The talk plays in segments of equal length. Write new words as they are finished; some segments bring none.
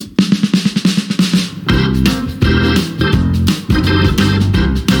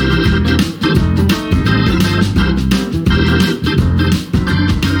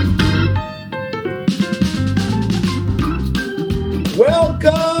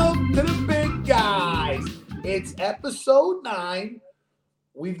episode 9.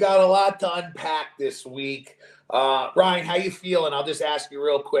 We've got a lot to unpack this week. Ryan, how you feeling? I'll just ask you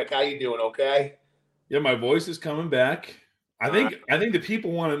real quick. How you doing? Okay. Yeah, my voice is coming back. I think the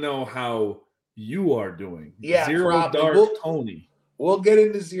people want to know how you are doing. Yeah, Zero Dark Tony. We'll get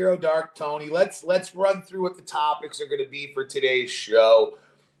into Zero Dark Tony. Let's run through what the topics are going to be for today's show.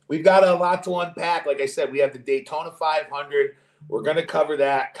 We've got a lot to unpack. Like I said, we have the Daytona 500. We're going to cover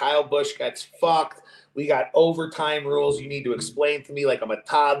that. Kyle Busch gets fucked. We got overtime rules you need to explain to me like I'm a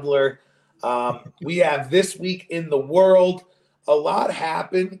toddler. We have This Week in the World. A lot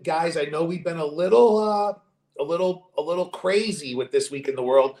happened, guys. I know we've been a little crazy with This Week in the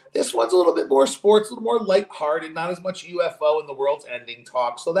World. This one's a little bit more sports, a little more lighthearted, not as much UFO and the world's ending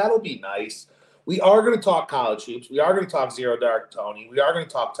talk. So that'll be nice. We are going to talk college hoops. We are going to talk Zero Dark Tony. We are going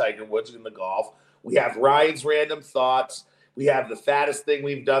to talk Tiger Woods in the golf. We have Ryan's random thoughts. We have the fattest thing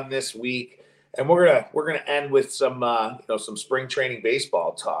we've done this week, and we're gonna end with some some spring training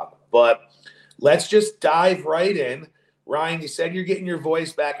baseball talk. But let's just dive right in. Ryan, you said you're getting your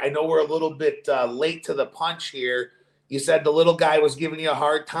voice back. I know we're a little bit late to the punch here. You said the little guy was giving you a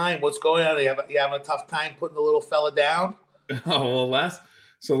hard time. What's going on? You having a tough time putting the little fella down? Oh, well, last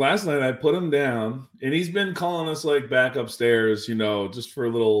night I put him down, and he's been calling us like back upstairs, just for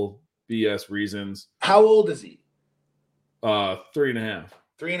little BS reasons. How old is he? 3.5.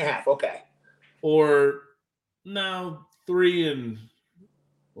 3.5, okay. Or no, 3 and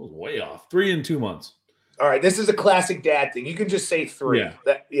way off. 3 and 2 months. All right, this is a classic dad thing. You can just say 3.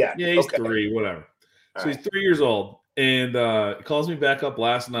 Yeah, he's okay. 3, whatever. All so right. He's 3 years old, and he calls me back up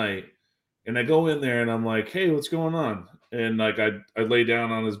last night, and I go in there, and I'm like, hey, what's going on? And like I lay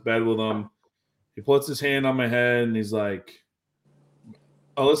down on his bed with him. He puts his hand on my head, and he's like,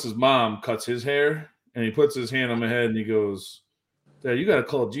 Alyssa's mom cuts his hair, and he puts his hand on my head, and he goes, Dad, you got to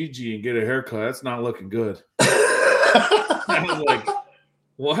call Gigi and get a haircut. That's not looking good. I was like,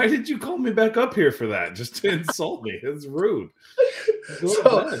 why did you call me back up here for that? Just to insult me. It's rude.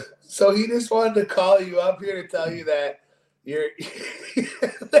 So he just wanted to call you up here to tell you that your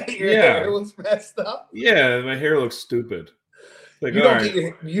hair was messed up? Yeah, my hair looks stupid. Like, you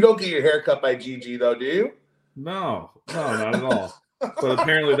don't get your hair cut by Gigi, though, do you? No, not at all. But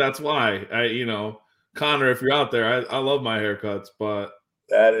apparently that's why. Connor, if you're out there, I love my haircuts, but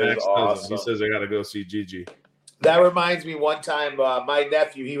that is Max awesome. He says I got to go see Gigi. That reminds me, one time, my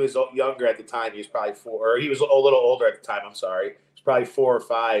nephew, he was younger at the time. He was probably 4, or he was a little older at the time. I'm sorry. He was probably 4 or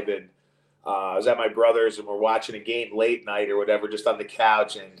 5, and I was at my brother's, and we're watching a game late night or whatever, just on the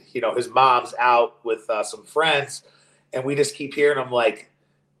couch, and his mom's out with some friends, and we just keep hearing him like,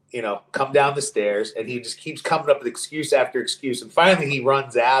 come down the stairs, and he just keeps coming up with excuse after excuse, and finally he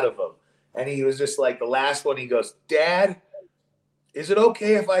runs out of them, and he was just like the last one. He goes, Dad, is it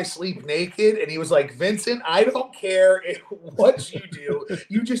okay if I sleep naked? And he was like, Vincent, I don't care what you do.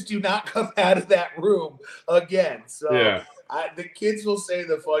 You just do not come out of that room again. So yeah. The kids will say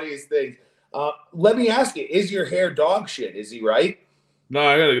the funniest things. Let me ask you, is your hair dog shit? Is he right? No,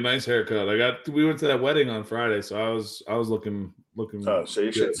 I got a nice haircut. We went to that wedding on Friday, so I was looking. Oh, so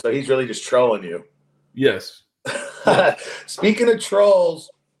you should. So he's really just trolling you. Yes. Speaking of trolls,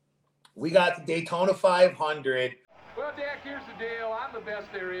 we got the Daytona 500. Well, Dak, here's the deal. I'm the best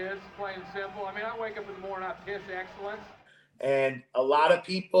there is, plain and simple. I mean, I wake up in the morning, I piss excellence. And a lot of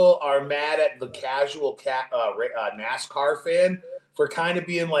people are mad at the casual NASCAR fan for kind of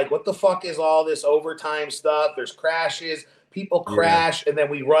being like, what the fuck is all this overtime stuff? There's crashes. People crash, and then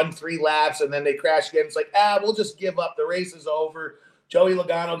we run 3 laps, and then they crash again. It's like, we'll just give up. The race is over. Joey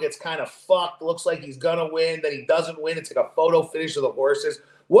Logano gets kind of fucked. Looks like he's going to win. Then he doesn't win. It's like a photo finish of the horses.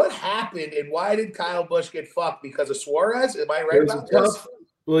 What happened, and why did Kyle Busch get fucked? Because of Suarez? Am I right about this?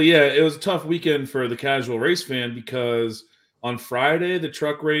 Well, yeah, it was a tough weekend for the casual race fan because on Friday, the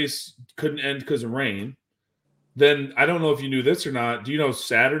truck race couldn't end because of rain. Then, I don't know if you knew this or not. Do you know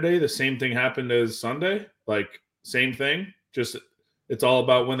Saturday, the same thing happened as Sunday? Like, same thing? Just it's all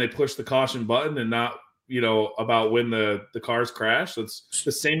about when they push the caution button and not, about when the cars crash. It's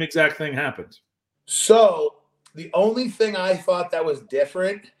the same exact thing happened. So the only thing I thought that was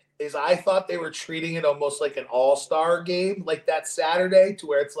different is I thought they were treating it almost like an all-star game, like that Saturday, to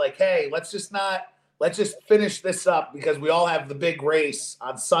where it's like, hey, let's just finish this up because we all have the big race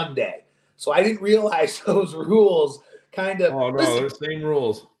on Sunday. So I didn't realize those rules kind of. Oh, no, they're the same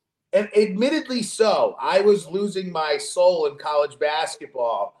rules. And admittedly so, I was losing my soul in college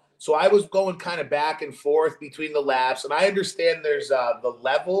basketball. So I was going kind of back and forth between the laps. And I understand there's the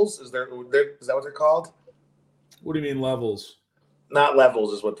levels. Is that what they're called? What do you mean levels? not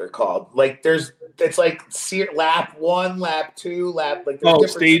levels is what they're called. Like it's like lap 1, lap 2, lap like there's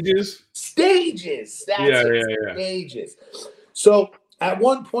different stages. Stages. That's yeah. Stages. So at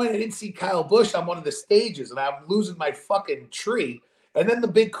one point I didn't see Kyle Busch on one of the stages, and I'm losing my fucking tree. And then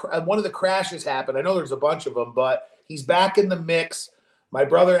one of the crashes happened. I know there's a bunch of them, but he's back in the mix. My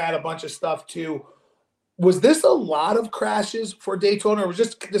brother had a bunch of stuff too. Was this a lot of crashes for Daytona, or was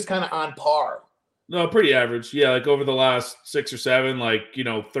just kind of on par? No, pretty average. Yeah, like over the last 6 or 7,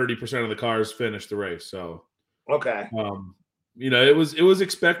 30% of the cars finished the race. So okay, it was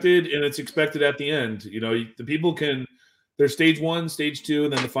expected, and it's expected at the end. The people there's stage 1, stage 2,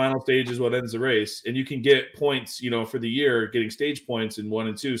 and then the final stage is what ends the race, and you can get points, for the year, getting stage points in 1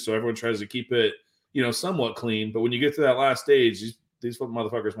 and 2. So everyone tries to keep it, somewhat clean. But when you get to that last stage, these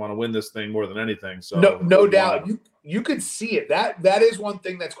motherfuckers want to win this thing more than anything. So no doubt, you could see it. That is one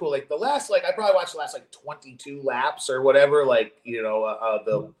thing that's cool. Like the last, I probably watched the last 22 laps or whatever. Probably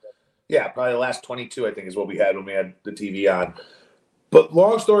the last 22 I think is what we had when we had the TV on. But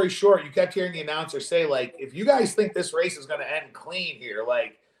long story short, you kept hearing the announcer say, if you guys think this race is going to end clean here,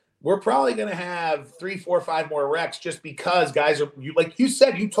 we're probably going to have 3, 4, 5 more wrecks just because guys are, like you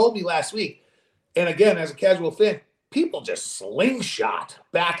said, you told me last week. And again, as a casual fan, people just slingshot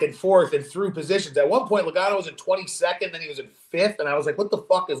back and forth and through positions. At one point, Logano was in 22nd, then he was in 5th, and I was like, what the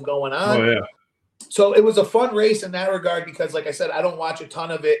fuck is going on? Oh, yeah. So it was a fun race in that regard because, like I said, I don't watch a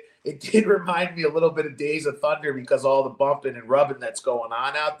ton of it. It did remind me a little bit of Days of Thunder because all the bumping and rubbing that's going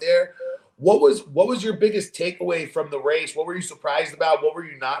on out there. What was your biggest takeaway from the race? What were you surprised about? What were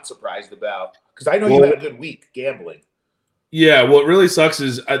you not surprised about? Because I know you had a good week gambling. Yeah, what really sucks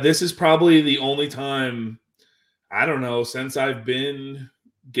is this is probably the only time, I don't know, since I've been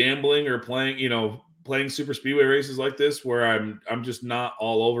gambling or playing super speedway races like this where I'm just not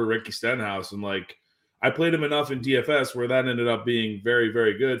all over Ricky Stenhouse. And I played him enough in DFS where that ended up being very,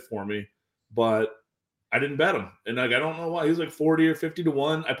 very good for me, but I didn't bet him. And I don't know why. He was 40 or 50 to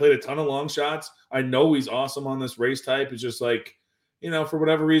 1. I played a ton of long shots. I know he's awesome on this race type. It's just for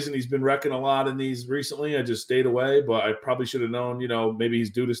whatever reason, he's been wrecking a lot in these recently. I just stayed away, but I probably should have known, maybe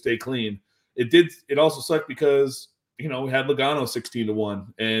he's due to stay clean. It also sucked because, we had Logano 16 to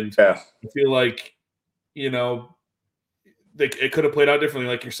 1. And I feel like, it could have played out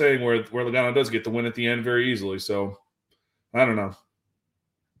differently, like you're saying, where Logano does get the win at the end very easily. So I don't know.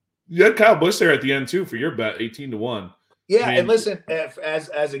 You had Kyle Busch there at the end too for your bet, 18 to 1. Yeah, and listen,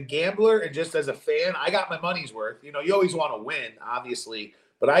 as a gambler and just as a fan, I got my money's worth. You always want to win, obviously,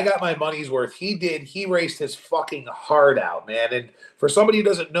 but I got my money's worth. He raced his fucking heart out, man. And for somebody who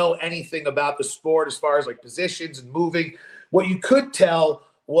doesn't know anything about the sport as far as positions and moving, what you could tell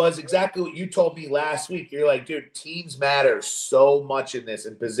was exactly what you told me last week. You're like, dude, teams matter so much in this,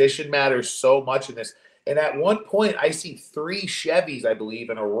 and position matters so much in this. And at one point, I see 3 Chevys, I believe,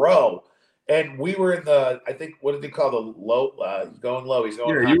 in a row. And we were in I think, what did they call the low? He's going low. He's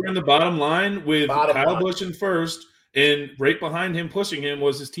going high. You were in the bottom line with Kyle Busch in first, and right behind him, pushing him,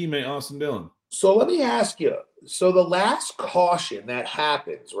 was his teammate, Austin Dillon. So let me ask you. So the last caution that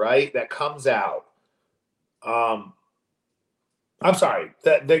happens, right, that comes out, I'm sorry,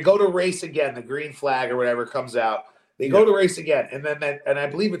 that they go to race again, the green flag or whatever comes out. They go to race again, and and I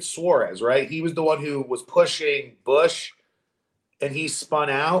believe it's Suarez, right? He was the one who was pushing Busch, and he spun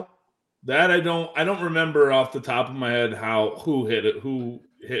out. That I don't remember off the top of my head who hit who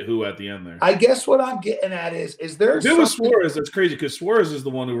at the end there. I guess what I'm getting at is there if it was Suarez, that's crazy because Suarez is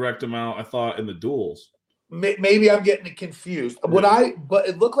the one who wrecked him out, I thought, in the duels. Maybe I'm getting it confused. Yeah. But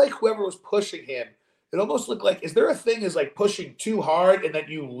it looked like whoever was pushing him, it almost looked like, is there a thing is pushing too hard and then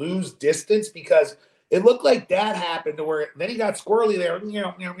you lose distance? Because it looked like that happened to where then he got squirrely there,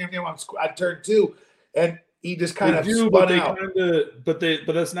 on turn 2, and he just kind of spun out. But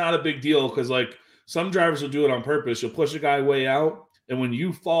that's not a big deal because some drivers will do it on purpose. You'll push a guy way out, and when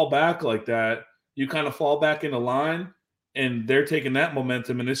you fall back like that, you kind of fall back in the line, and they're taking that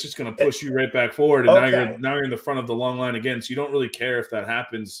momentum, and it's just going to push you right back forward. And now you're in the front of the long line again. So you don't really care if that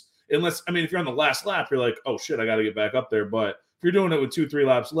happens, unless if you're on the last lap, you're like, oh shit, I got to get back up there. But if you're doing it with 2-3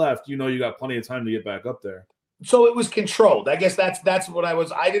 laps left, you got plenty of time to get back up there. So it was controlled. I guess that's what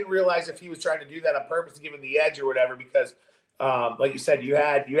I didn't realize if he was trying to do that on purpose to give him the edge or whatever, because like you said, you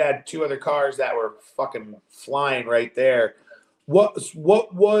had 2 other cars that were fucking flying right there. What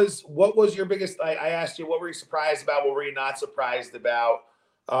was your biggest, I asked you, what were you surprised about? What were you not surprised about?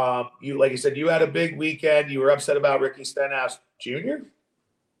 You, like you said, you had a big weekend. You were upset about Ricky Stenhouse Jr.?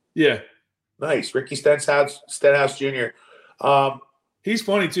 Yeah. Nice. Ricky Stenhouse Jr. He's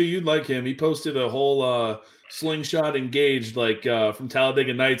funny too. You'd like him. He posted a whole slingshot engaged from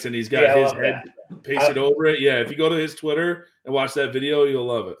Talladega Nights, and he's got his head pasted over it. Yeah, if you go to his Twitter and watch that video, you'll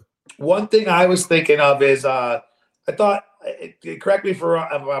love it. One thing I was thinking of is I thought, correct me if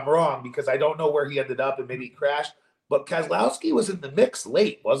I'm wrong, because I don't know where he ended up and maybe he crashed, but Keselowski was in the mix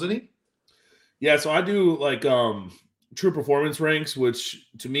late, wasn't he? Yeah, so I do true performance ranks, which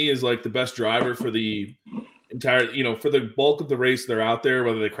to me is like the best driver for the entire, for the bulk of the race they're out there,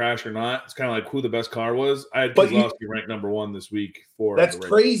 whether they crash or not. It's kind of like who the best car was. I had Keselowski ranked number 1 this week for that's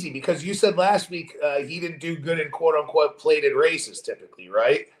crazy because you said last week he didn't do good in quote unquote plated races typically,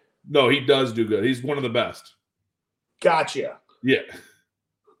 right? No, he does do good. He's one of the best. Gotcha. Yeah.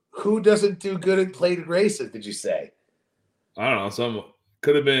 Who doesn't do good in plated races, did you say? I don't know. Some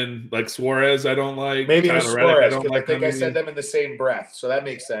could have been like Suarez. I don't like. Maybe it was Suarez because I think I said them in the same breath. So that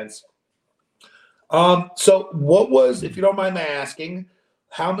makes sense. So what was, if you don't mind my asking,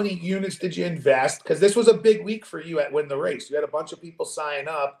 how many units did you invest? Because this was a big week for you at Win the Race. You had a bunch of people sign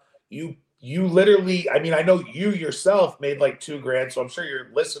up. You literally, I mean, I know you yourself made like $2,000, so I'm sure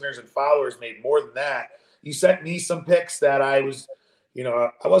your listeners and followers made more than that. You sent me some picks that I was,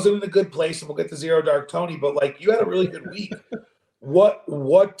 I wasn't in a good place, and we'll get to Zero Dark Tony, but like you had a really good week.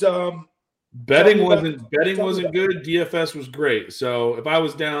 Betting wasn't good. DFS was great. So if I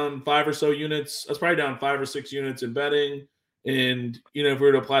was down 5 or so units, I was probably down 5 or 6 units in betting. And if we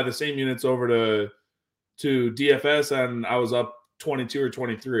were to apply the same units over to DFS, and I was up 22 or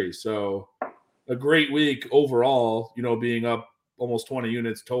 23. So a great week overall, being up almost 20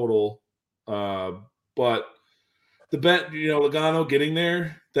 units total. But the bet, Logano getting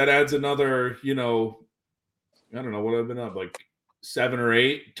there, that adds another, I don't know what I've been up, like 7 or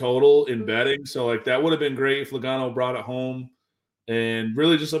 8 total in betting. So like that would have been great if Logano brought it home, and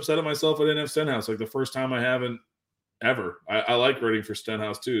really just upset at myself I didn't have Stenhouse. Like the first time I haven't ever. I like rooting for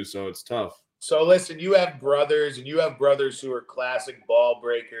Stenhouse too, so it's tough. So listen, you have brothers, and you have brothers who are classic ball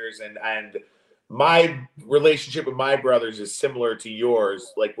breakers, and my relationship with my brothers is similar to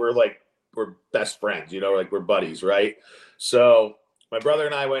yours. Like we're best friends, like we're buddies, right? So my brother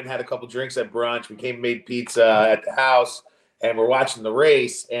and I went and had a couple drinks at brunch. We came and made pizza at the house, and we're watching the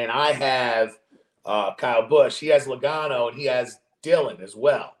race. And I have Kyle Busch. He has Logano, and he has Dylan as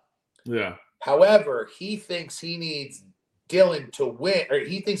well. Yeah. However, he thinks he needs Dylan to win, or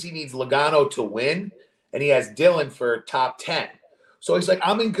he thinks he needs Logano to win, and he has Dylan for top 10. So he's like,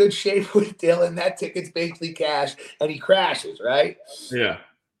 I'm in good shape with Dylan. That ticket's basically cash, and he crashes, right? Yeah.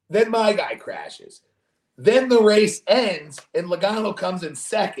 Then my guy crashes. Then the race ends, and Logano comes in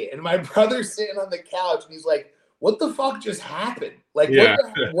second. And my brother's sitting on the couch, and he's like, what the fuck just happened? Like, yeah.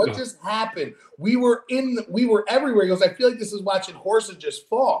 what just happened? We were everywhere. He goes, I feel like this is watching horses just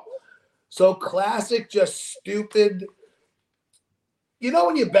fall. So classic, just stupid.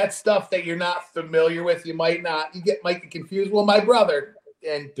 When you bet stuff that you're not familiar with, you might get confused. Well, my brother,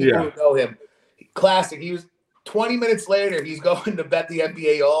 and people who know him, classic. He was 20 minutes later, he's going to bet the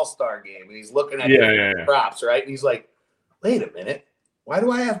NBA All-Star game, and he's looking at props, right? And he's like, wait a minute. Why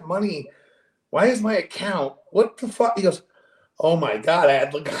do I have money? Why is my account? What the fuck? He goes, oh, my God, I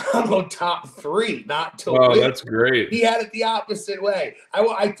had Logano top 3, not to win. That's great. He had it the opposite way.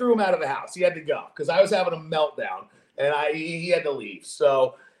 I threw him out of the house. He had to go because I was having a meltdown, and he had to leave.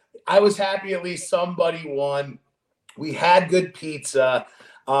 So I was happy at least somebody won. We had good pizza.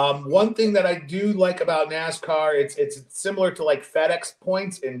 One thing that I do like about NASCAR, it's similar to like FedEx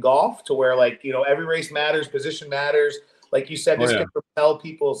points in golf, to where every race matters, position matters. Like you said, this can propel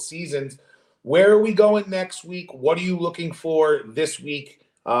people's seasons. Where are we going next week? What are you looking for this week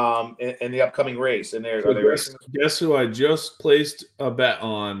in the upcoming race? And guess who I just placed a bet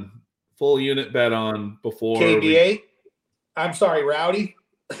on, full unit bet on before KB8? I'm sorry, Rowdy.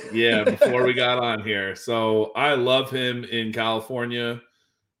 Yeah, before we got on here. So I love him in California.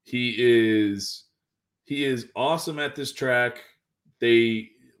 He is awesome at this track.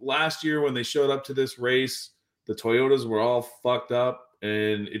 Last year when they showed up to this race, the Toyotas were all fucked up,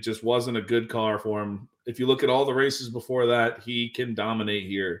 and it just wasn't a good car for him. If you look at all the races before that, he can dominate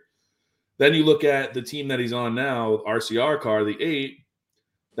here. Then you look at the team that he's on now, RCR car, the 8.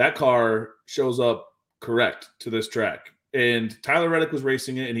 That car shows up correct to this track. And Tyler Reddick was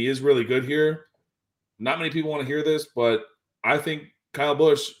racing it, and he is really good here. Not many people want to hear this, but I think Kyle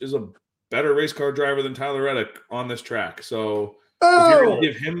Busch is a better race car driver than Tyler Reddick on this track. So if you're going to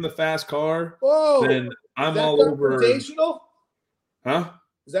give him the fast car, then I'm all over. Huh?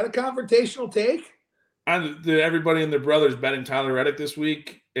 Is that a confrontational take? Everybody and their brothers betting Tyler Reddick this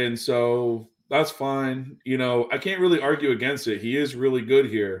week, and so that's fine. I can't really argue against it. He is really good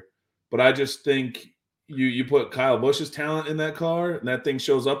here, but I just think, you put Kyle Busch's talent in that car, and that thing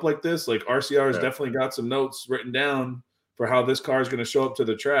shows up like this. Like RCR has definitely got some notes written down for how this car is going to show up to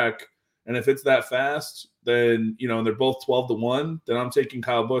the track. And if it's that fast, then and they're both 12-1. Then I'm taking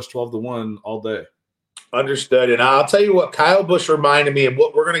Kyle Busch 12-1 all day. Understood. And I'll tell you what, Kyle Busch reminded me, and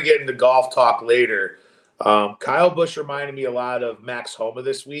what we're going to get into golf talk later. Kyle Busch reminded me a lot of Max Homa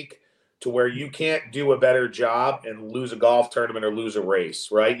this week, to where you can't do a better job and lose a golf tournament or lose a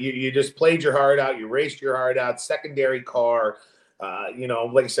race, right? You just played your heart out. You raced your heart out. Secondary car.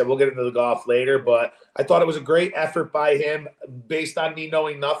 Like I said, we'll get into the golf later, but I thought it was a great effort by him based on me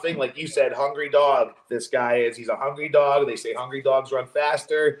knowing nothing. Like you said, hungry dog. This guy is. He's a hungry dog. They say hungry dogs run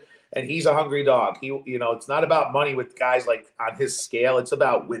faster, and he's a hungry dog. It's not about money with guys like on his scale. It's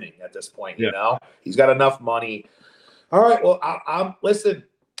about winning at this point. He's got enough money. All right. Well, listen.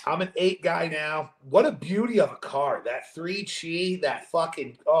 I'm an 8 guy now. What a beauty of a car. That 3 Chi, that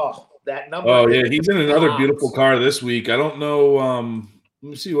fucking, that number. Oh, yeah. He's in another beautiful car this week. I don't know. Let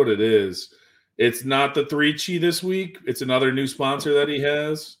me see what it is. It's not the 3 Chi this week. It's another new sponsor that he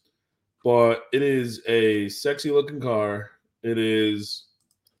has. But it is a sexy looking car. It's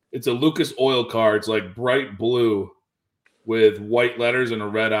a Lucas Oil car. It's like bright blue with white letters and a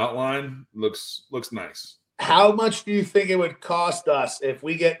red outline. Looks nice. How much do you think it would cost us if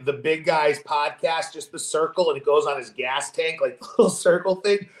we get the Big Guys podcast, just the circle, and it goes on his gas tank, like the little circle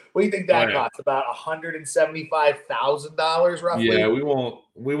thing? What do you think that costs? About $175,000 roughly? Yeah, we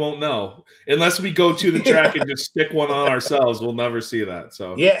won't know. Unless we go to the track and just stick one on ourselves, we'll never see that.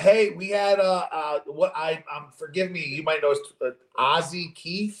 So yeah, hey, we had forgive me, you might know Ozzy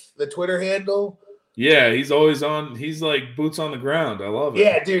Keith, the Twitter handle. Yeah, he's always on. He's like boots on the ground. I love it.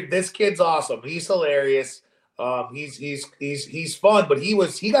 Yeah, dude, this kid's awesome. He's hilarious. He's fun, but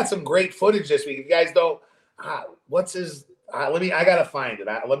he got some great footage this week. If you guys don't, what's his? I gotta find it.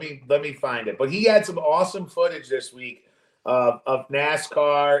 Let me find it. But he had some awesome footage this week of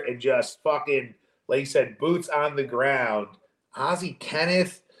NASCAR and just fucking, like you said, boots on the ground. Ozzy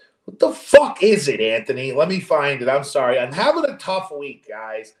Kenneth, what the fuck is it, Anthony? Let me find it. I'm sorry. I'm having a tough week,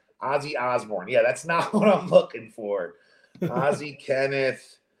 guys. Ozzy Osbourne. Yeah, that's not what I'm looking for. Ozzy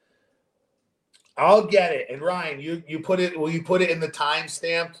Kenneth. I'll get it. And Ryan, you put it. Will you put it in the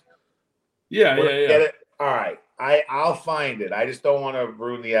timestamp? Yeah. Get it. All right. I'll find it. I just don't want to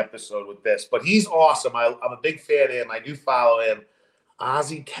ruin the episode with this. But he's awesome. I'm a big fan of him. I do follow him.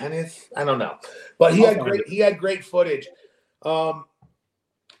 Ozzy Kenneth. I don't know, but he had great footage.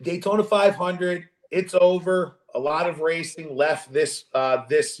 Daytona 500. It's over. A lot of racing left this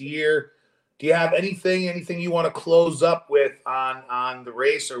year. Do you have anything you want to close up with on the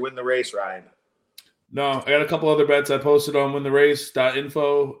race or win the race, Ryan? No, I got a couple other bets I posted on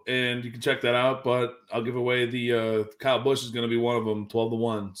wintherace.info, and you can check that out. But I'll give away the Kyle Busch is going to be one of them,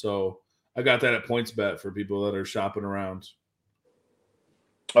 12-1. So I got that at PointsBet for people that are shopping around.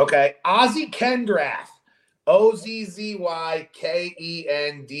 Okay, Ozzy Kendrath,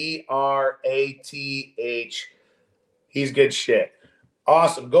 OZZYKENDRATH. He's good shit.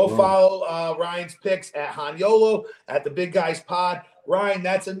 Awesome. Go follow Ryan's picks at Han Yolo at the Big Guys Pod. Ryan,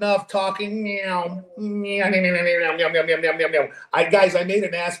 that's enough talking. Guys, I made a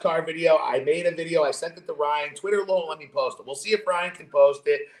NASCAR video. I sent it to Ryan. Twitter won't let me post it. We'll see if Ryan can post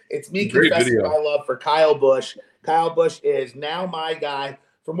it. It's me confessing my love for Kyle Busch. Kyle Busch is now my guy.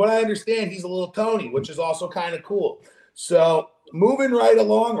 From what I understand, he's a little Tony, which is also kind of cool. So moving right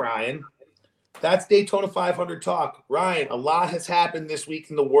along, Ryan. That's Daytona 500 talk. Ryan, a lot has happened this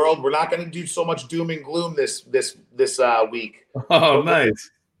week in the world. We're not going to do so much doom and gloom this week. Oh, nice.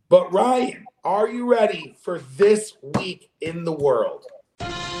 But Ryan, are you ready for this week in the world?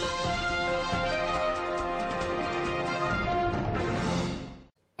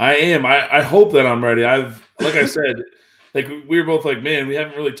 I am. I hope that I'm ready. Like I said, like we were both like, man, we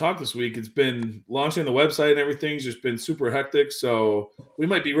haven't really talked this week. It's been launching the website and everything's just been super hectic. So we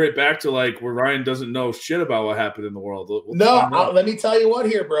might be right back to like where Ryan doesn't know shit about what happened in the world. Let me tell you what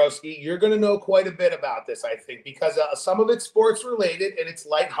here, broski. You're going to know quite a bit about this, I think, because some of it's sports related and it's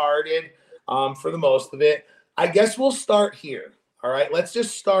lighthearted for the most of it. I guess we'll start here. All right, let's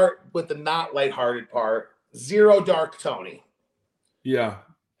just start with the not lighthearted part. Zero Dark Tony. Yeah.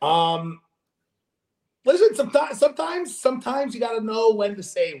 Listen, sometimes you got to know when to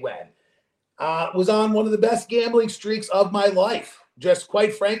say when. Was on one of the best gambling streaks of my life. Just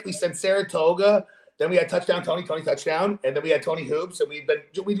quite frankly, since Saratoga. Then we had Touchdown Tony Touchdown, and then we had Tony Hoops, and we've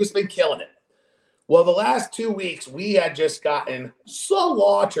just been killing it. Well, the last 2 weeks we had just gotten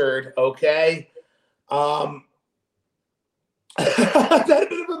slaughtered. Okay, I had a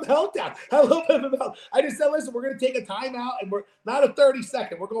bit of a meltdown. I just said, listen, we're going to take a timeout, and we're not a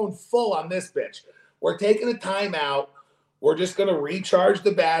 30-second. We're going full on this bitch. We're taking a timeout. We're just going to recharge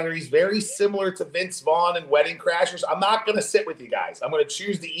the batteries, very similar to Vince Vaughn and Wedding Crashers. I'm not going to sit with you guys. I'm going to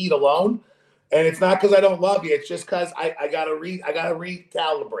choose to eat alone. And it's not because I don't love you. It's just because I gotta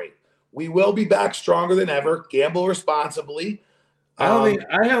recalibrate. We will be back stronger than ever. Gamble responsibly. I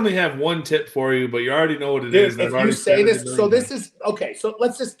only have one tip for you, but you already know what it is. If you say this, so this is okay. So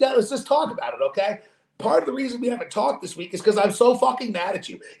let's just talk about it, okay? Part of the reason we haven't talked this week is because I'm so fucking mad at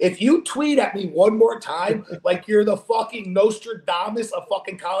you. If you tweet at me one more time like you're the fucking Nostradamus of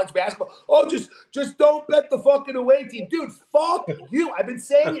fucking college basketball, oh, just don't bet the fucking away team. Dude, fuck you. I've been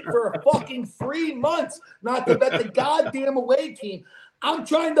saying it for a fucking 3 months not to bet the goddamn away team. I'm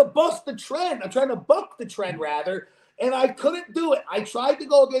trying to bust the trend. I'm trying to buck the trend, rather, and I couldn't do it. I tried to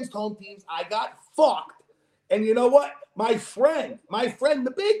go against home teams. I got fucked. And you know what? My friend,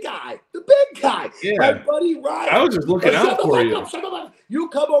 the big guy, yeah. my buddy Ryan. I was just looking out for you. You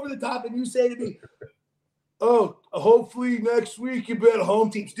come over the top and you say to me, oh, hopefully next week you bet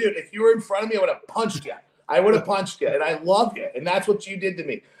home teams. Dude, if you were in front of me, I would have punched you. And I love you. And that's what you did to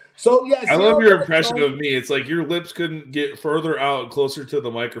me. So, yes. I love your impression of me. It's like your lips couldn't get further out, closer to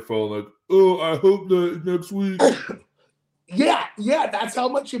the microphone. Like, oh, I hope that next week. Yeah, that's how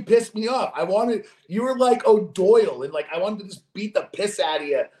much you pissed me off. You were like O'Doyle, and like I wanted to just beat the piss out of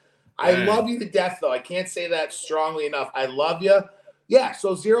you. I love you to death, though. I can't say that strongly enough. I love you. Yeah,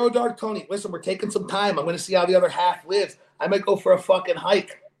 so Zero Dark Tony. Listen, we're taking some time. I'm going to see how the other half lives. I might go for a fucking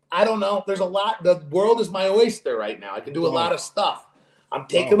hike. I don't know. There's a lot. The world is my oyster right now. I can do a lot of stuff. I'm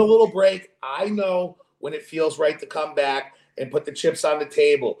taking a little break. I know when it feels right to come back and put the chips on the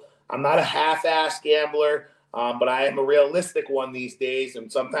table. I'm not a half-ass gambler. But I am a realistic one these days,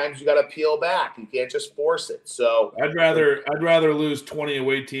 and sometimes you got to peel back. You can't just force it. So I'd rather lose 20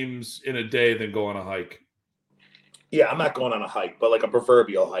 away teams in a day than go on a hike. Yeah, I'm not going on a hike, but like a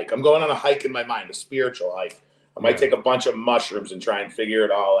proverbial hike. I'm going on a hike in my mind, a spiritual hike. I might take a bunch of mushrooms and try and figure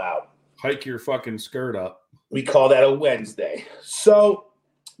it all out. Hike your fucking skirt up. We call that a Wednesday. So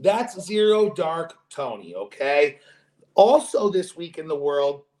that's Zero Dark Tony, okay? Also this week in the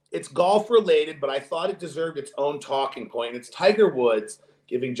world, it's golf related, but I thought it deserved its own talking point. It's Tiger Woods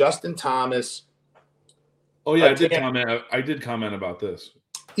giving Justin Thomas. Oh yeah, I did comment about this.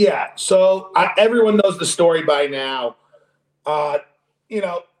 Yeah, so everyone knows the story by now.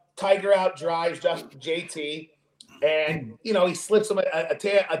 Tiger out drives JT, and he slips him a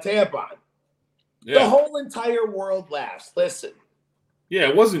tampon. Yeah. The whole entire world laughs. Listen. Yeah,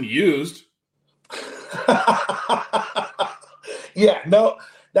 it wasn't used. Yeah, no.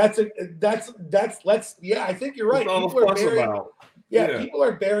 I think you're right. People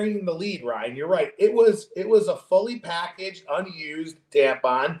are burying the lead, Ryan. You're right. It was a fully packaged, unused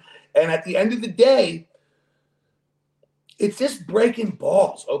tampon. And at the end of the day, it's just breaking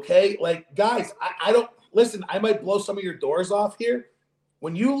balls, okay? Like, guys, I don't listen, I might blow some of your doors off here.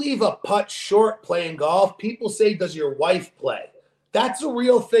 When you leave a putt short playing golf, people say, does your wife play? That's a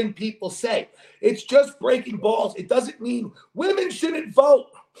real thing people say. It's just breaking balls. It doesn't mean women shouldn't vote.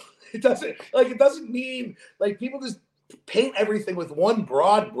 It doesn't mean like people just paint everything with one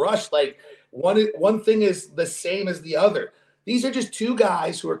broad brush. Like one thing is the same as the other. These are just two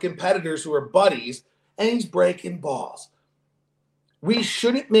guys who are competitors, who are buddies, and he's breaking balls. We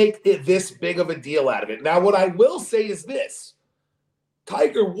shouldn't make it this big of a deal out of it. Now, what I will say is this.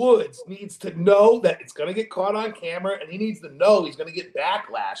 Tiger Woods needs to know that it's going to get caught on camera, and he needs to know he's going to get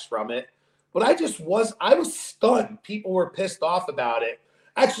backlash from it. But I was stunned. People were pissed off about it.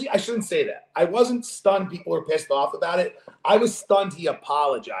 Actually, I shouldn't say that. I wasn't stunned people were pissed off about it. I was stunned he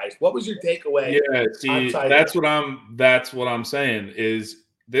apologized. What was your takeaway? Yeah, see, that's what I'm saying is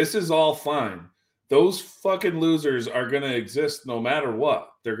this is all fine. Those fucking losers are going to exist no matter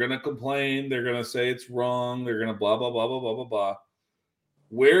what. They're going to complain. They're going to say it's wrong. They're going to blah, blah, blah, blah, blah, blah, blah.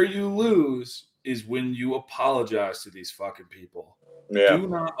 Where you lose is when you apologize to these fucking people. Yeah. Do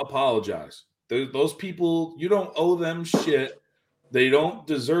not apologize. Those people, you don't owe them shit. They don't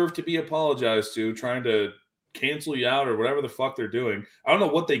deserve to be apologized to, trying to cancel you out or whatever the fuck they're doing. I don't know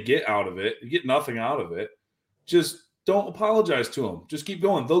what they get out of it. You get nothing out of it. Just don't apologize to them. Just keep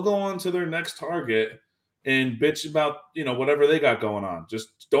going. They'll go on to their next target and bitch about, whatever they got going on.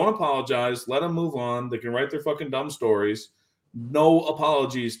 Just don't apologize. Let them move on. They can write their fucking dumb stories. No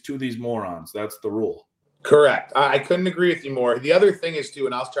apologies to these morons. That's the rule. Correct. I couldn't agree with you more. The other thing is, too,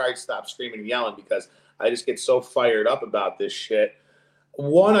 and I'll try to stop screaming and yelling because I just get so fired up about this shit.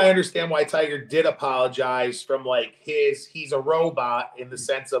 One, I understand why Tiger did apologize from he's a robot in the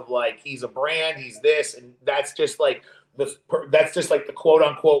sense of he's a brand, he's this, and that's just like the quote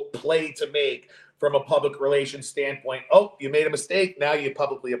unquote play to make from a public relations standpoint. Oh, you made a mistake. Now you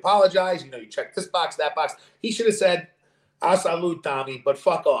publicly apologize. You check this box, that box. He should have said, "A salute, Tommy," but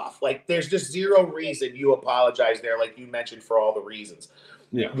fuck off. Like, there's just zero reason you apologize there, like you mentioned, for all the reasons.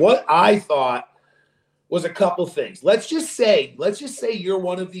 Yeah. What I thought was a couple things. Let's just say you're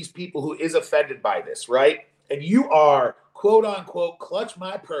one of these people who is offended by this, right? And you are, quote unquote, clutch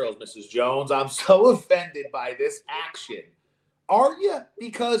my pearls, Mrs. Jones. I'm so offended by this action. Are you?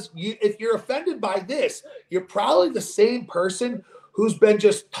 Because if you're offended by this, you're probably the same person who's been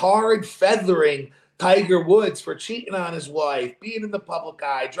just tar and feathering Tiger Woods for cheating on his wife, being in the public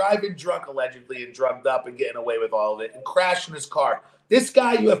eye, driving drunk allegedly and drugged up and getting away with all of it, and crashing his car. This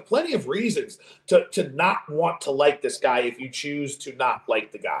guy, you have plenty of reasons to not want to like this guy if you choose to not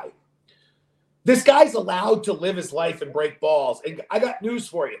like the guy. This guy's allowed to live his life and break balls. And I got news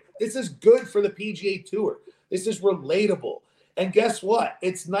for you. This is good for the PGA Tour. This is relatable. And guess what?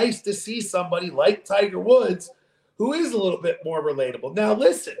 It's nice to see somebody like Tiger Woods who is a little bit more relatable. Now,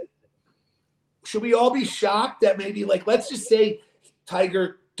 listen, should we all be shocked that maybe, like, let's just say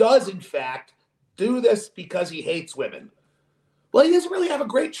Tiger does, in fact, do this because he hates women? Well, he doesn't really have a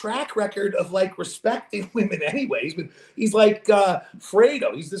great track record of, like, respecting women anyway. He's like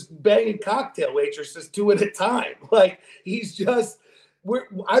Fredo. He's this banging cocktail waitress, just 2 at a time. Like, he's just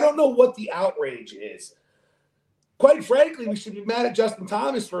I don't know what the outrage is. Quite frankly, we should be mad at Justin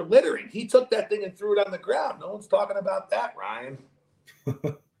Thomas for littering. He took that thing and threw it on the ground. No one's talking about that, Ryan.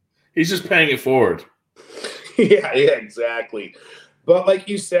 He's just paying it forward. Yeah, exactly. But like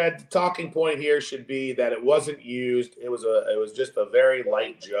you said, the talking point here should be that it wasn't used. It was just a very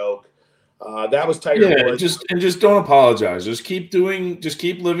light joke. That was Tiger Woods. Just don't apologize. Just keep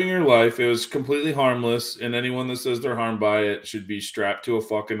living your life. It was completely harmless, and anyone that says they're harmed by it should be strapped to a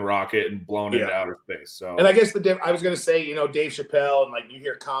fucking rocket and blown into outer space. So, and I guess I was going to say, Dave Chappelle, and like you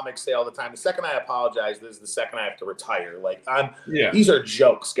hear comics say all the time, the second I apologize, this is the second I have to retire. Like, these are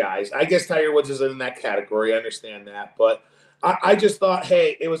jokes, guys. I guess Tiger Woods is in that category. I understand that, but I just thought,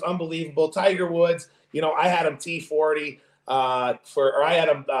 hey, it was unbelievable. Tiger Woods, I had him T40. I had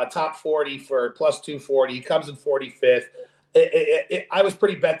him top 40 for plus 240. He comes in 45th. I was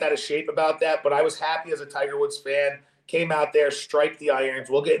pretty bent out of shape about that, but I was happy as a Tiger Woods fan. Came out there, strike the irons.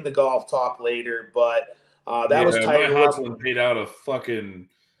 We'll get into golf talk later, but that was Tiger Woods. Paid out a fucking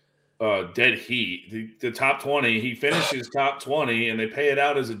dead heat. The top 20, he finishes top 20, and they pay it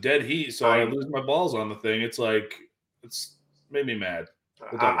out as a dead heat. So I lose my balls on the thing. It's made me mad.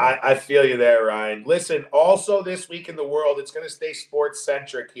 I feel you there, Ryan. Listen, also this week in the world, it's going to stay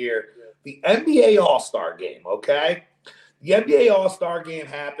sports-centric here. The NBA All-Star Game, okay? The NBA All-Star Game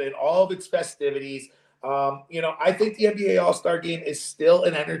happened, all of its festivities. I think the NBA All-Star Game is still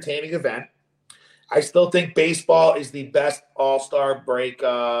an entertaining event. I still think baseball is the best All-Star break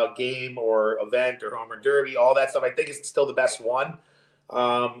game or event or home run derby, all that stuff. I think it's still the best one.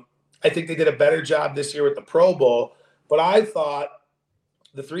 I think they did a better job this year with the Pro Bowl, but I thought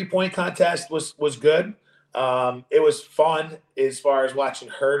the three-point contest was good. It was fun as far as watching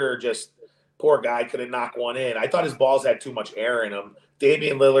Herter, just poor guy, couldn't knock one in. I thought his balls had too much air in them.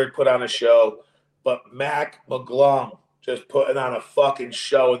 Damian Lillard put on a show, but Mac McClung just putting on a fucking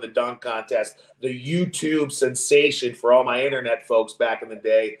show in the dunk contest. The YouTube sensation for all my internet folks back in the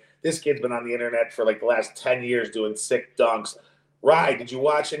day. This kid's been on the internet for like the last 10 years doing sick dunks. Ryan, did you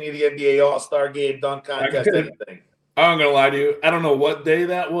watch any of the NBA All-Star Game dunk contest, anything? I'm going to lie to you. I don't know what day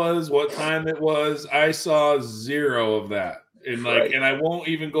that was, what time it was. I saw zero of that. And and I won't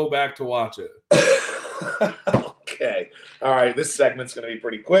even go back to watch it. Okay. All right. This segment's going to be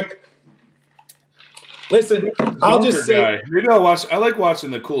pretty quick. Listen, I'll just say. Maybe I'll watch. I like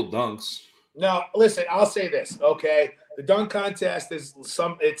watching the cool dunks. No, listen, I'll say this, okay? The dunk contest it's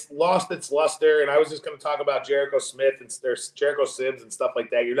lost its luster, and I was just going to talk about Jericho Smith and there's Jericho Sims and stuff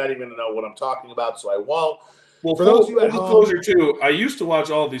like that. You're not even going to know what I'm talking about, so I won't. Well, for those of you at home, too, I used to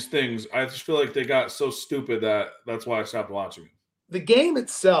watch all these things. I just feel like they got so stupid that's why I stopped watching. The game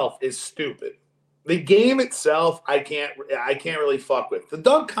itself is stupid. The game itself, I can't really fuck with. The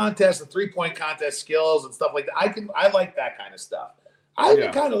dunk contest, the 3-point contest skills and stuff like that. I like that kind of stuff. I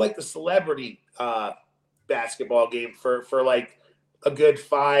kind of like the celebrity basketball game for like a good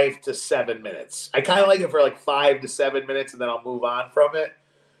 5 to 7 minutes. I kind of like it for like 5 to 7 minutes, and then I'll move on from it.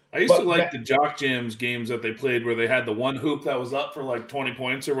 I used to like the Jock Jams games that they played where they had the one hoop that was up for like 20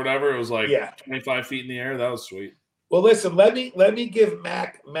 points or whatever. It was like 25 feet in the air. That was sweet. Well, listen, let me give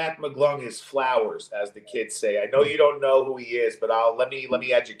Mac McClung his flowers, as the kids say. I know you don't know who he is, but let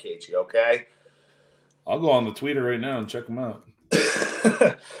me educate you, okay? I'll go on the Twitter right now and check him out.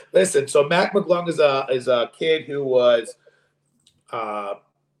 Listen, so Mac McClung is a kid who was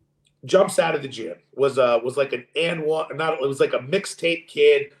jumps out of the gym. Was like an and one, not it was like a mixtape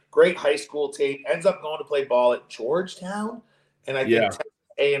kid, great high school tape. Ends up going to play ball at Georgetown, and I think Yeah. Texas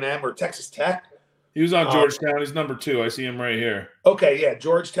A&M or Texas Tech. He was on Georgetown. He's number 2. I see him right here. Okay, yeah,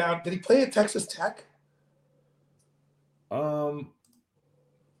 Georgetown. Did he play at Texas Tech? I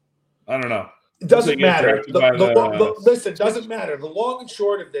don't know. It doesn't matter. Listen, doesn't matter. The long and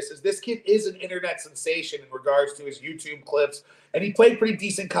short of this is this kid is an internet sensation in regards to his YouTube clips, and he played pretty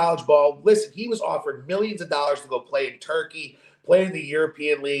decent college ball. Listen, he was offered millions of dollars to go play in Turkey, play in the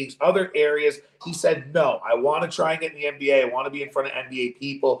European leagues, other areas. He said, no, I want to try and get in the NBA. I want to be in front of NBA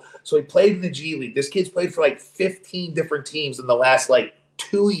people. So he played in the G League. This kid's played for like 15 different teams in the last like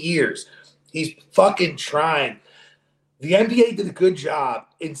 2 years. He's fucking trying. The NBA did a good job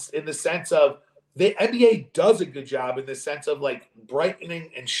in the sense of the NBA does a good job in the sense of like brightening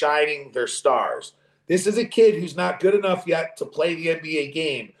and shining their stars. This is a kid who's not good enough yet to play the NBA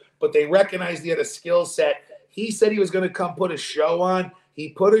game, but they recognized he had a skill set. He said he was going to come put a show on. He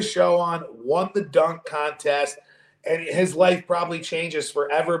put a show on, won the dunk contest, and his life probably changes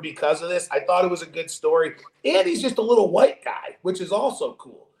forever because of this. I thought it was a good story. And he's just a little white guy, which is also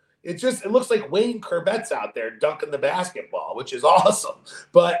cool. It looks like Wayne Corbett's out there dunking the basketball, which is awesome.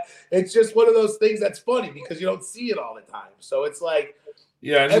 But it's just one of those things that's funny because you don't see it all the time. So it's like,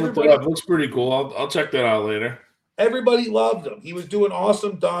 yeah, I just looked it up. It looks pretty cool. I'll check that out later. Everybody loved him. He was doing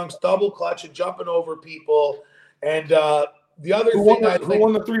awesome dunks, double clutch, and jumping over people. And the other who thing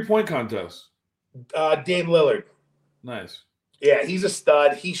won the 3-point contest? Dame Lillard. Nice. Yeah, he's a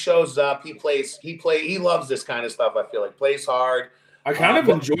stud. He shows up. He loves this kind of stuff. I feel like plays hard. I kind of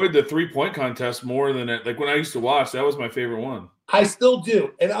enjoyed the 3-point contest more than it. Like when I used to watch, that was my favorite one. I still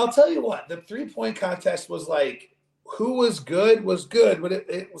do. And I'll tell you what, the 3-point contest was like, who was good, but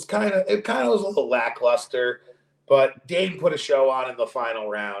it was kind of was a little lackluster. But Dame put a show on in the final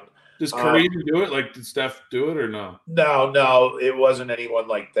round. Does Kareem do it? Like, did Steph do it or no? No, it wasn't anyone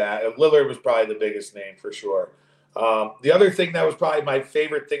like that. Lillard was probably the biggest name for sure. The other thing that was probably my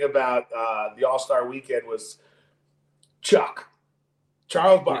favorite thing about the All-Star weekend was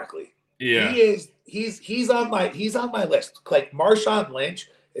Charles Barkley. Yeah, he's on my list. Like Marshawn Lynch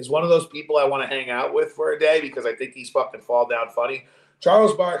is one of those people I want to hang out with for a day because I think he's fucking fall down funny.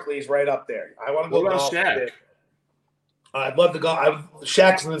 Charles Barkley is right up there. I want to go golf. Shaq? I'd love to go.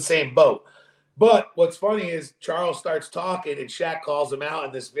 Shaq's in the same boat. But what's funny is Charles starts talking and Shaq calls him out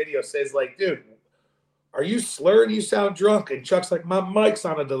in this video, says like, dude, are you slurring? You sound drunk. And Chuck's like, my mic's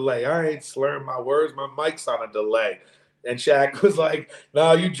on a delay. I ain't slurring my words. My mic's on a delay. And Shaq was like,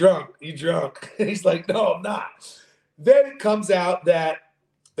 no, you drunk. And he's like, no, I'm not. Then it comes out that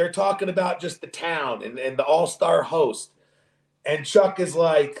they're talking about just the town and the all-star host. And Chuck is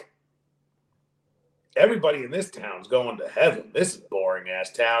like, everybody in this town's going to heaven. This is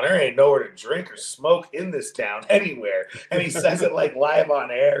boring-ass town. There ain't nowhere to drink or smoke in this town anywhere. And he says it like live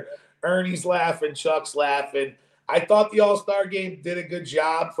on air. Ernie's laughing. Chuck's laughing. I thought the all-star game did a good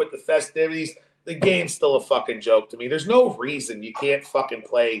job with the festivities. The game's still a fucking joke to me. There's no reason you can't fucking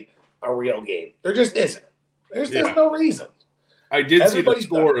play a real game. There just isn't. There's no reason. I did see the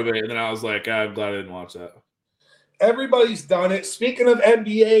score of it, and then I was like, I'm glad I didn't watch that. Everybody's done it. Speaking of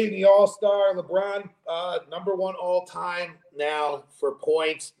NBA and the All-Star, LeBron, number 1 all-time now for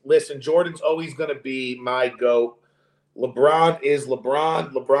points. Listen, Jordan's always going to be my GOAT. LeBron is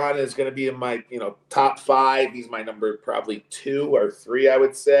LeBron. LeBron is going to be in my top 5. He's my number probably 2 or 3, I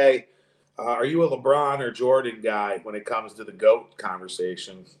would say. Are you a LeBron or Jordan guy when it comes to the GOAT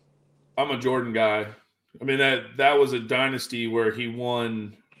conversation? I'm a Jordan guy. I mean, that was a dynasty where he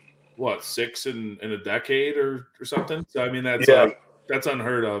won, 6 in a decade or something? So, I mean, that's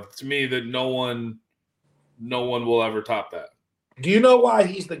unheard of. To me, that no one will ever top that. Do you know why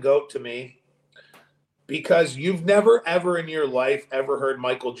he's the GOAT to me? Because you've never, ever in your life ever heard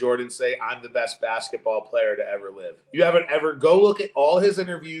Michael Jordan say, I'm the best basketball player to ever live. You haven't ever. Go look at all his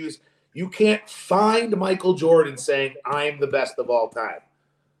interviews. You can't find Michael Jordan saying, I'm the best of all time.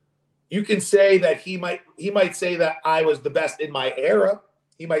 You can say that he might say that I was the best in my era.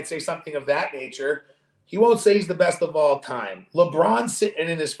 He might say something of that nature. He won't say he's the best of all time. LeBron sitting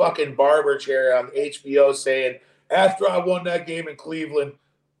in his fucking barber chair on HBO saying, after I won that game in Cleveland,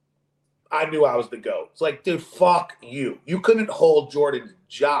 I knew I was the GOAT. It's like, dude, fuck you. You couldn't hold Jordan's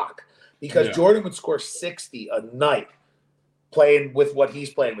jock because Jordan would score 60 a night playing with what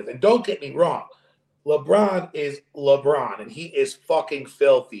he's playing with. And don't get me wrong, LeBron is LeBron, and he is fucking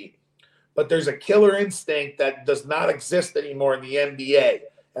filthy. But there's a killer instinct that does not exist anymore in the NBA.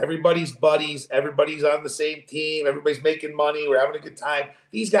 Everybody's buddies. Everybody's on the same team. Everybody's making money. We're having a good time.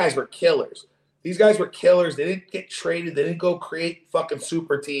 These guys were killers. They didn't get traded. They didn't go create fucking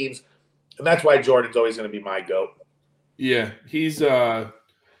super teams. And that's why Jordan's always going to be my GOAT. Yeah, he's I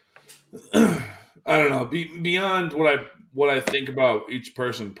don't know, beyond what I think about each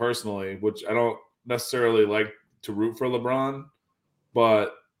person personally, which I don't necessarily like to root for LeBron,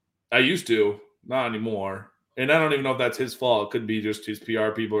 but I used to, not anymore. And I don't even know if that's his fault. It could be just his PR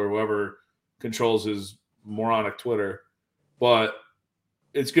people or whoever controls his moronic Twitter. But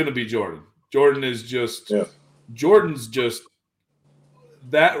it's going to be Jordan. Jordan's just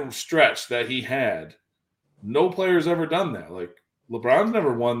that stretch that he had. No player's ever done that. Like, LeBron's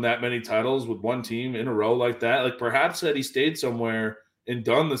never won that many titles with one team in a row like that. Like, perhaps had he stayed somewhere and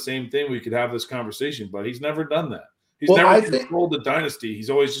done the same thing, we could have this conversation, but he's never done that. He's never controlled the dynasty. He's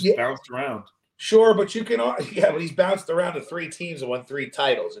always just bounced around. Sure, but you can but he's bounced around to 3 teams and won 3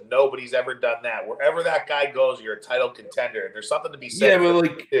 titles, and nobody's ever done that. Wherever that guy goes, you're a title contender, and there's something to be said. Yeah,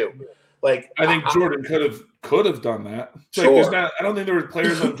 but too. Like, I think Jordan could have done that. Sure. Like, I don't think there were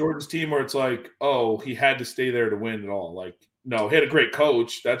players on Jordan's team where it's like, oh, he had to stay there to win at all. Like, no, he had a great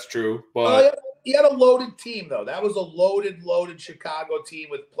coach. That's true, but he had a loaded team, though. That was a loaded Chicago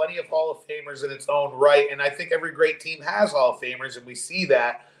team with plenty of Hall of Famers in its own right. And I think every great team has Hall of Famers, and we see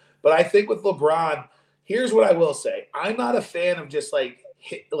that. But I think with LeBron, here's what I will say. I'm not a fan of just I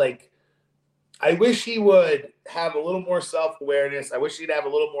wish he would have a little more self-awareness. I wish he'd have a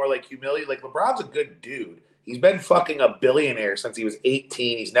little more humility. Like, LeBron's a good dude. He's been fucking a billionaire since he was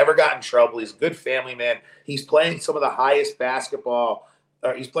 18. He's never gotten in trouble. He's a good family man. He's playing some of the highest basketball.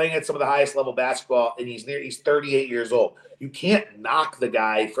 He's playing at some of the highest level basketball, and he's 38 years old. You can't knock the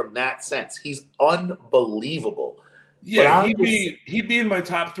guy from that sense. He's unbelievable. Yeah, he'd be in my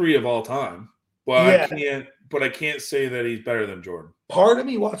top 3 of all time. But I can't say that he's better than Jordan. Part of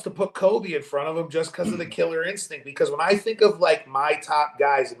me wants to put Kobe in front of him just because of the killer instinct. Because when I think of my top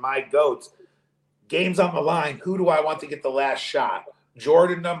guys and my GOATs, games on the line, who do I want to get the last shot?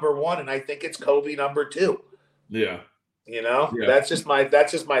 Jordan number 1, and I think it's Kobe number 2. Yeah. That's just my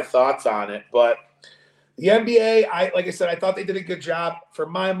thoughts on it. But the NBA, like I said, I thought they did a good job. For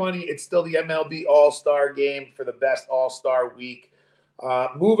my money, it's still the MLB All-Star game for the best All-Star week.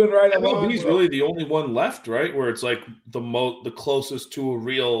 Moving right along. MLB's really the only one left, right? Where it's like the closest to a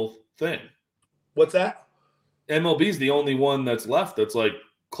real thing. What's that? MLB's the only one that's left that's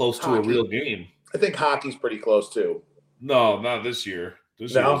close to a real game. I think hockey's pretty close too. No, not this year.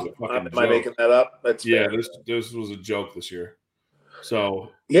 This year was a fucking am I making that up? That's fair. This was a joke this year.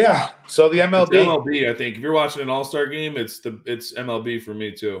 So so the MLB, I think if you're watching an All-Star game, it's MLB for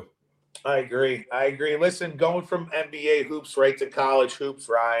me too. I agree. Listen, going from NBA hoops right to college hoops,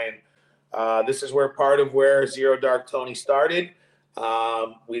 Ryan. This is where Zero Dark Tony started.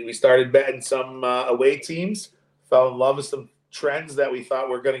 We started betting some away teams. Fell in love with some trends that we thought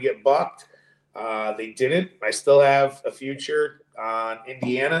were going to get bucked. They didn't. I still have a future on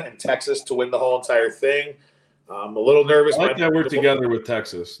Indiana and Texas to win the whole entire thing. I'm a little nervous. I like that we're together with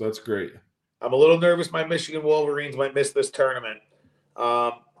Texas. That's great. I'm a little nervous my Michigan Wolverines might miss this tournament.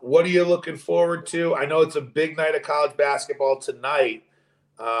 What are you looking forward to? I know it's a big night of college basketball tonight,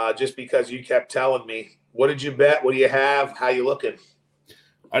 just because you kept telling me. What did you bet? What do you have? How you looking?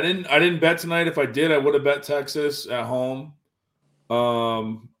 I didn't bet tonight. If I did, I would have bet Texas at home.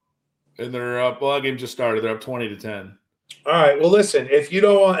 And they're up. Well, that game just started. They're up 20-10. All right. Well, listen. If you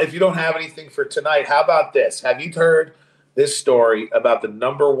don't have anything for tonight, how about this? Have you heard this story about the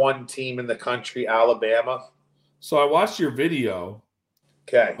number 1 team in the country, Alabama? So I watched your video.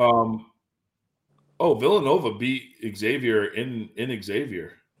 Okay. Villanova beat Xavier in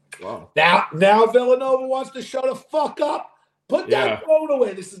Xavier. Wow. Now Villanova wants to show the fuck up. Put that phone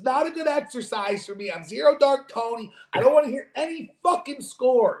away. This is not a good exercise for me. I'm Zero Dark Tony. I don't want to hear any fucking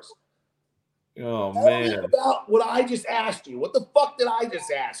scores. Oh, Tell man. me about what I just asked you. What the fuck did I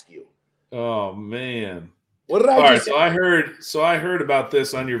just ask you? Oh, man. What did I just ask? So I heard about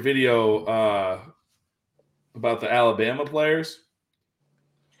this on your video about the Alabama players.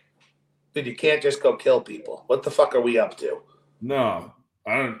 Dude, you can't just go kill people. What the fuck are we up to? No.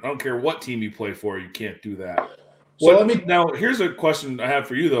 I don't care what team you play for, you can't do that. So now here's a question I have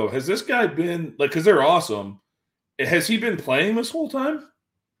for you though. Has this guy been because they're awesome? Has he been playing this whole time?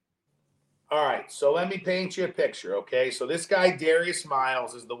 All right, so let me paint you a picture, okay? So this guy Darius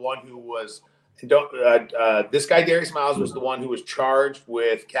Miles is the one who was Darius Miles was the one who was charged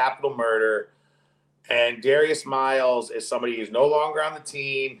with capital murder, and Darius Miles is somebody who's no longer on the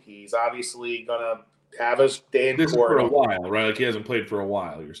team. He's obviously gonna have his day in court for a while, right? Like he hasn't played for a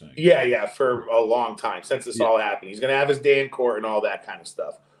while. You're saying? Yeah, for a long time since this all happened. He's gonna have his day in court and all that kind of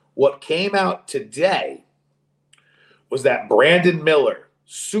stuff. What came out today was that Brandon Miller,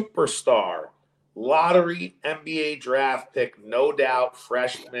 superstar, lottery NBA draft pick, no doubt,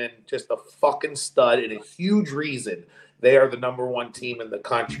 freshman, just a fucking stud, and a huge reason they are the number one team in the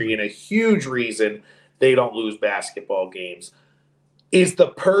country, and a huge reason they don't lose basketball games, is the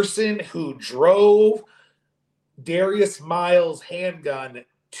person who drove Darius Miles' handgun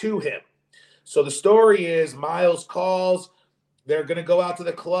to him. So the story is Miles calls. They're going to go out to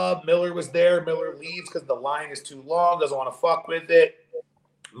the club. Miller was there. Miller leaves because the line is too long, doesn't want to fuck with it.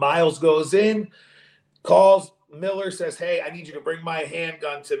 Miles goes in, calls Miller, says, hey, I need you to bring my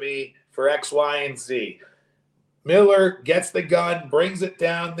handgun to me for X, Y, and Z. Miller gets the gun, brings it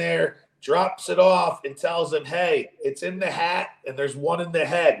down there, drops it off, and tells him, hey, it's in the hat, and there's one in the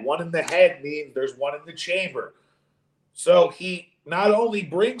head. One in the head means there's one in the chamber. So he not only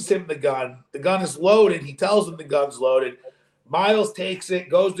brings him the gun is loaded. He tells him the gun's loaded. Miles takes it,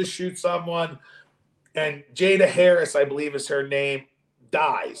 goes to shoot someone, and Jada Harris, I believe is her name,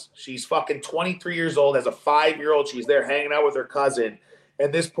 dies. She's fucking 23 years old, has a 5-year-old. She's there hanging out with her cousin,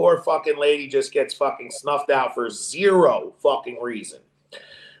 and this poor fucking lady just gets fucking snuffed out for zero fucking reason.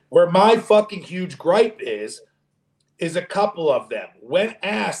 Where my fucking huge gripe is a couple of them. When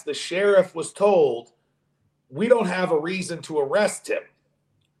asked, the sheriff was told, we don't have a reason to arrest him.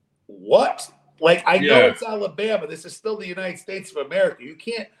 What? Like, I know it's Alabama. This is still the United States of America. You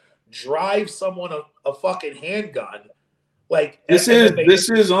can't drive someone a fucking handgun. Like this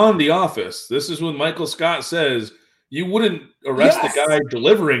is on The Office. This is when Michael Scott says you wouldn't arrest the guy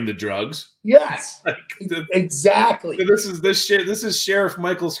delivering the drugs. Yes, exactly. This is Sheriff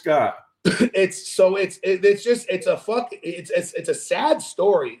Michael Scott. It's a sad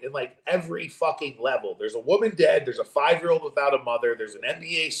story in like every fucking level. There's a woman dead. There's a 5-year-old without a mother. There's an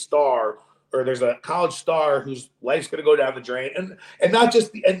NBA star, or there's a college star whose life's going to go down the drain. And not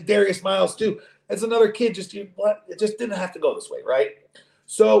just and Darius Miles too. As another kid, it just didn't have to go this way, right?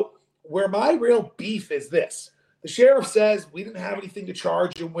 So where my real beef is this. The sheriff says we didn't have anything to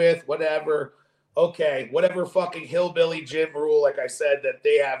charge him with, whatever. Okay, whatever fucking hillbilly Jim rule, like I said, that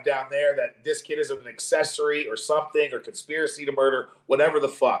they have down there, that this kid is an accessory or something, or conspiracy to murder, whatever the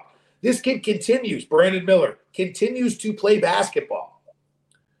fuck. This kid continues, Brandon Miller, continues to play basketball.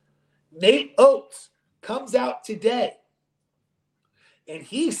 Nate Oates comes out today, and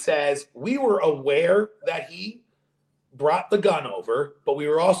he says, we were aware that he brought the gun over, but we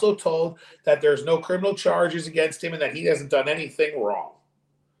were also told that there's no criminal charges against him and that he hasn't done anything wrong.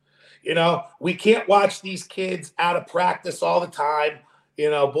 You know, we can't watch these kids out of practice all the time.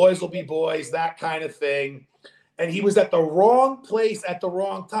 You know, boys will be boys, that kind of thing. And he was at the wrong place at the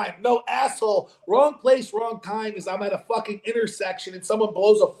wrong time. No, asshole, wrong place, wrong time is I'm at a fucking intersection and someone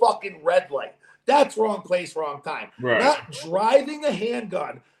blows a fucking red light. That's wrong place, wrong time. Right. Not driving a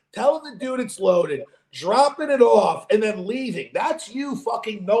handgun, telling the dude it's loaded, dropping it off, and then leaving. That's you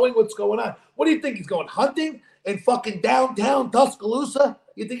fucking knowing what's going on. What do you think? He's going hunting in fucking downtown Tuscaloosa?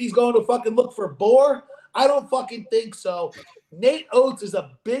 You think he's going to fucking look for boar? I don't fucking think so. Nate Oates is the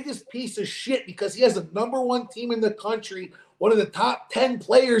biggest piece of shit because he has the number one team in the country, one of the top 10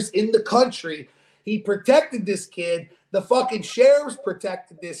 players in the country. He protected this kid. The fucking sheriffs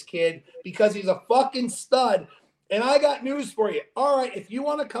protected this kid because he's a fucking stud. And I got news for you. All right, if you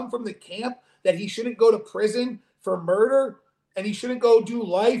want to come from the camp that he shouldn't go to prison for murder and he shouldn't go do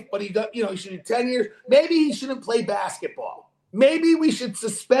life, but he should do 10 years, maybe he shouldn't play basketball. Maybe we should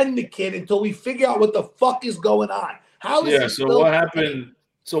suspend the kid until we figure out what the fuck is going on. How is he so what happened?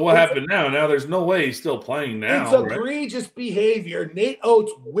 So what happened now? Now there's no way he's still playing now. It's egregious behavior. Nate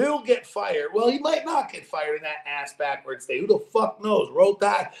Oates will get fired. Well, he might not get fired in that ass backwards state. Who the fuck knows? Roll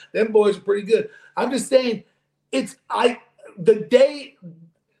Tide. Them boys are pretty good. I'm just saying, if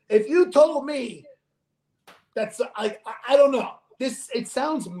you told me that's I don't know. It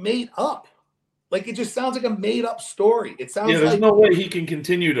sounds made up. Like, it just sounds like a made-up story. It sounds there's no way he can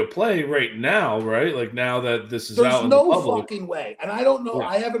continue to play right now, right? Like, now that this is out in the public. There's no fucking way. And I don't know. Yeah.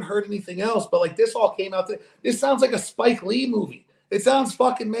 I haven't heard anything else. But, like, this all came out. This sounds like a Spike Lee movie. It sounds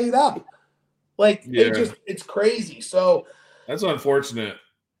fucking made up. Like, it's crazy. So. That's unfortunate.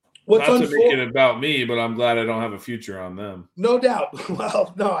 Not to make it about me, but I'm glad I don't have a future on them. No doubt.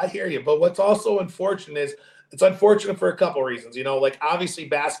 Well, no, I hear you. But what's also unfortunate is, it's unfortunate for a couple reasons. You know, like, obviously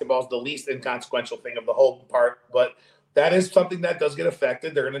basketball is the least inconsequential thing of the whole part, but that is something that does get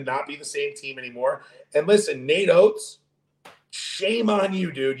affected. They're going to not be the same team anymore. And listen, Nate Oates, shame on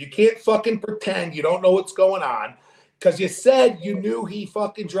you, dude. You can't fucking pretend you don't know what's going on because you said you knew he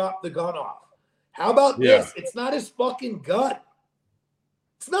fucking dropped the gun off. How about this? It's not his fucking gun.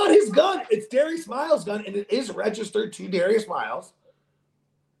 It's not his gun. It's Darius Miles' gun, and it is registered to Darius Miles.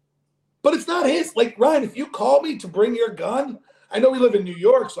 But it's not his. Like, Ryan, if you call me to bring your gun, I know we live in New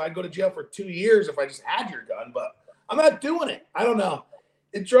York, so I'd go to jail for 2 years if I just had your gun, but I'm not doing it. I don't know.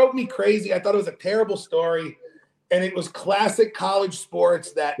 It drove me crazy. I thought it was a terrible story, and it was classic college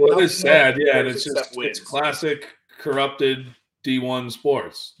sports that. Well, it is sad, yeah, and it's classic corrupted D1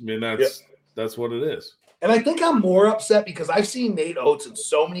 sports. I mean, that's what it is. And I think I'm more upset because I've seen Nate Oates in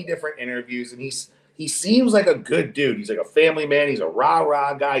so many different interviews, and he seems like a good dude. He's like a family man. He's a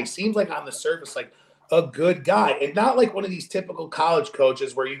rah-rah guy. He seems like on the surface like a good guy, and not like one of these typical college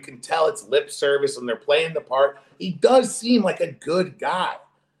coaches where you can tell it's lip service and they're playing the part. He does seem like a good guy.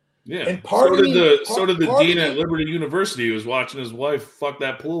 Yeah. And so did the dean at Liberty University who was watching his wife fuck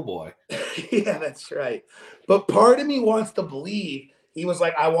that pool boy. Yeah, that's right. But part of me wants to believe he was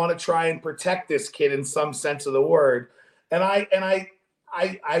like, I want to try and protect this kid in some sense of the word. And I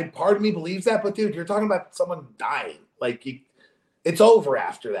part of me believes that, but dude, you're talking about someone dying. Like it's over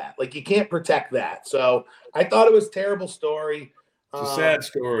after that. Like you can't protect that. So I thought it was a terrible story. It's a sad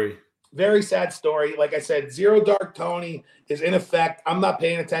story. Very sad story. Like I said, Zero Dark Tony is in effect. I'm not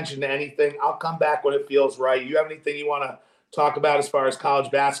paying attention to anything. I'll come back when it feels right. You have anything you want to talk about as far as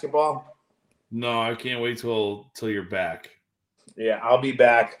college basketball? No, I can't wait till you're back. Yeah, I'll be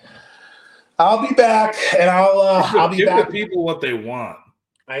back. I'll be back, and I'll be back. Give the people what they want.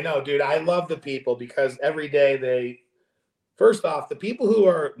 I know, dude. I love the people because every day first off, the people who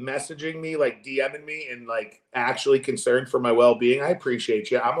are messaging me, like DMing me and like actually concerned for my well-being, I appreciate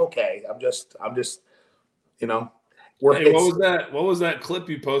you. I'm okay. I'm just, you know. Hey, what was that clip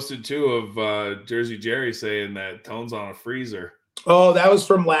you posted too of Jersey Jerry saying that Tone's on a freezer? Oh, that was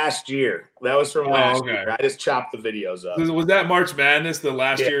from last year. Year. I just chopped the videos up. Was that March Madness, the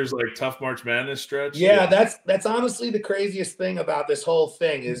last year's like tough March Madness stretch? Yeah, that's honestly the craziest thing about this whole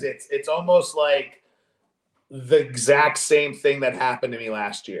thing is it's almost like the exact same thing that happened to me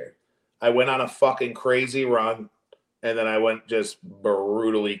last year. I went on a fucking crazy run, and then I went just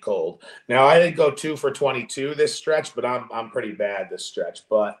brutally cold. Now I didn't go 2 for 22 this stretch, but I'm pretty bad this stretch.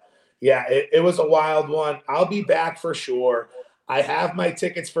 But yeah, it was a wild one. I'll be back for sure. I have my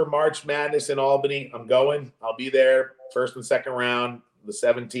tickets for March Madness in Albany. I'm going. I'll be there first and second round, the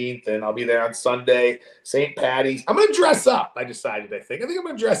 17th, and I'll be there on Sunday, St. Patty's. I'm going to dress up, I decided, I think. I'm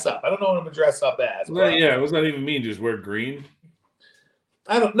going to dress up. I don't know what I'm going to dress up as. Well, yeah, what does that even mean? Just wear green?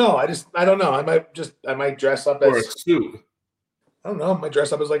 I don't know. I don't know. I might dress up as. Or a suit. I don't know. I might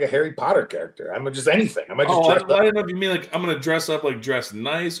dress up as like a Harry Potter character. I'm just anything. I might just dress up. I don't know if you mean like I'm going to dress up like dress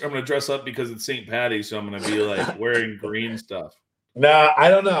nice, or I'm going to dress up because it's St. Patty's, so I'm going to be like wearing green stuff. No, I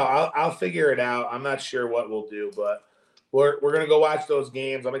don't know. I'll figure it out. I'm not sure what we'll do, but we're gonna go watch those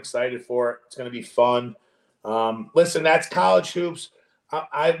games. I'm excited for it. It's gonna be fun. Listen, that's college hoops.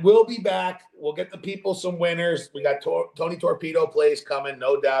 I will be back. We'll get the people some winners. We got Tony Torpedo plays coming,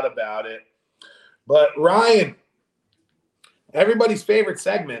 no doubt about it. But Ryan, everybody's favorite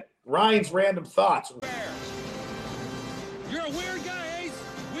segment, Ryan's random thoughts. You're a weird guy, Ace.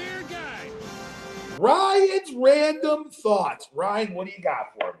 Weird guy. Ryan's random thoughts. Ryan, what do you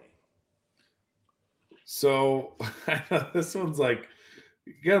got for me? So this one's like,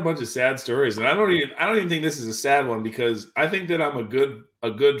 you got a bunch of sad stories, and I don't even think this is a sad one because I think that I'm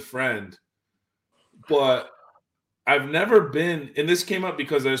a good friend, but I've never been. And this came up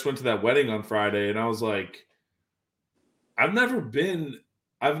because I just went to that wedding on Friday, and I was like, I've never been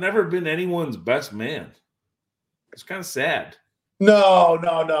anyone's best man. It's kind of sad. No.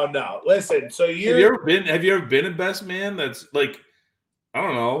 Listen, so have you ever been a best man? That's like, I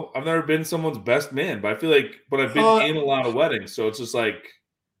don't know. I've never been someone's best man, but I feen I've been in a lot of weddings, so it's just like,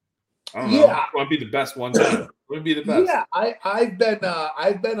 I don't know. I want to be the best one time. I want to be the best. Yeah, I've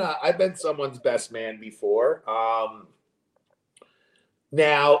been someone's best man before.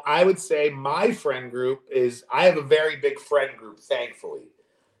 Now I would say my friend group I have a very big friend group, thankfully,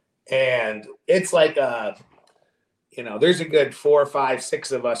 and it's like there's a good 4, 5,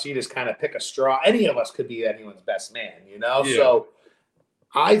 6 of us. You just kind of pick a straw. Any of us could be anyone's best man, Yeah. So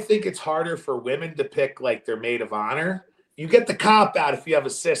I think it's harder for women to pick like their maid of honor. You get the cop out if you have a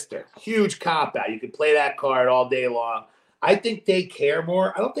sister. Huge cop out. You can play that card all day long. I think they care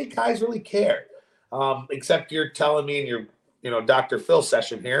more. I don't think guys really care, except you're telling me in your Dr. Phil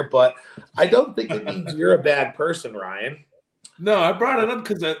session here. But I don't think it means you're a bad person, Ryan. No, I brought it up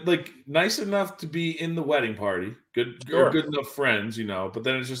because nice enough to be in the wedding party, good enough friends, But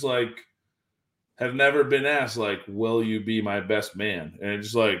then it's just like, have never been asked like, will you be my best man? And it's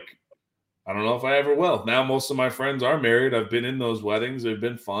just like, I don't know if I ever will. Now most of my friends are married. I've been in those weddings. They've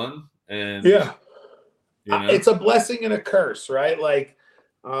been fun, and it's a blessing and a curse, right? Like,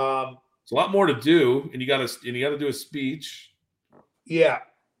 it's a lot more to do, and you got to do a speech. Yeah.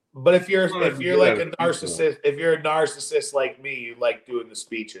 But if you're Well, I'd be good like at a a speech, though. narcissist, if you're a narcissist like me, you like doing the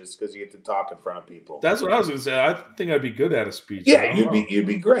speeches because you get to talk in front of people. That's what I was going to say. I think I'd be good at a speech. I Yeah, don't know. you'd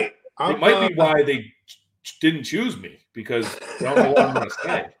be great. It might be why they didn't choose me, because they don't know what I'm going to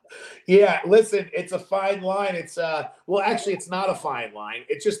say. Yeah, listen, it's a fine line. It's well, actually, it's not a fine line.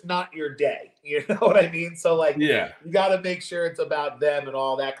 It's just not your day. You know what I mean? So like, Yeah. you got to make sure it's about them and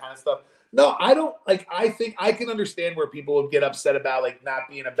all that kind of stuff. No, I don't like. I think I can understand where people would get upset about like not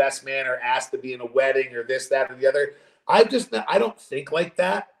being a best man or asked to be in a wedding or this, that, or the other. I don't think like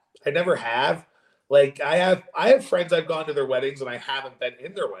that. I never have. Like I have friends I've gone to their weddings and I haven't been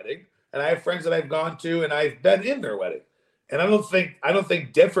in their wedding, and I have friends that I've gone to and I've been in their wedding. And I don't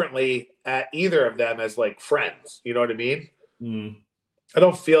think differently at either of them as like friends. You know what I mean? Mm. I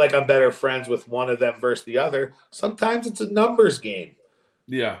don't feel like I'm better friends with one of them versus the other. Sometimes it's a numbers game.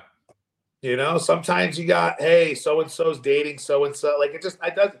 Yeah. You know, sometimes you got, hey, so and so's dating so and so. Like I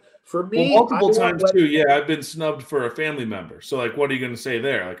does for me. Well, multiple times too. Yeah, I've been snubbed for a family member. So like, what are you going to say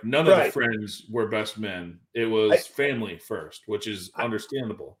there? Like, none of the friends were best men. It was family first, which is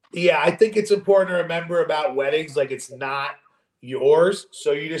understandable. Yeah, I think it's important to remember about weddings. Like, it's not yours,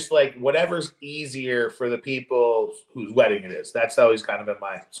 so you just like whatever's easier for the people whose wedding it is. That's always kind of been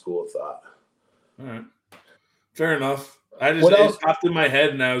my school of thought. All right, fair enough. It popped in my head,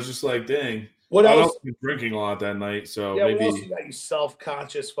 and I was just like, "Dang!" What else? I was drinking a lot that night, so yeah, maybe. What else you got, you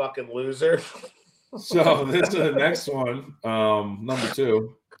self-conscious fucking loser? So this is the next one, number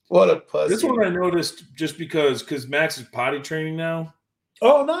 2. What a pussy! This one I noticed just because Max is potty training now.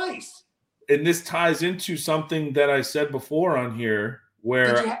 Oh, nice. And this ties into something that I said before on here,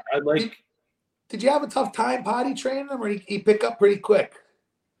 where I like. Did you have a tough time potty training him, or he pick up pretty quick?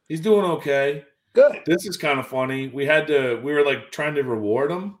 He's doing okay. Good. This is kind of funny. We were like trying to reward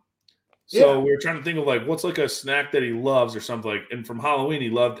him. So we were trying to think of like what's like a snack that he loves or something like. And from Halloween, he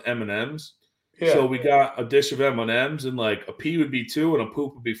loved M&Ms. Yeah. So we got a dish of M&Ms, and like a pee would be 2 and a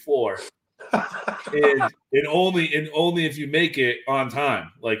poop would be 4. and only if you make it on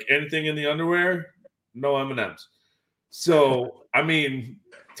time. Like anything in the underwear, no M&Ms. So I mean,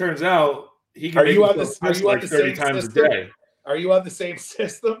 turns out he can. Are you on the 30 times system? A day? Are you on the same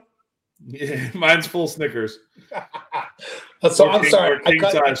system? Yeah, mine's full Snickers. So I'm sorry. King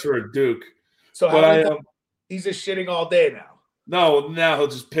size for a Duke. So he's just shitting all day now. No, now he'll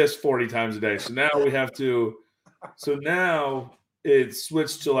just piss 40 times a day. So now we have to. So now it's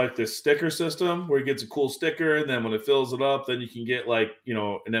switched to like this sticker system where he gets a cool sticker, and then when it fills it up, then you can get like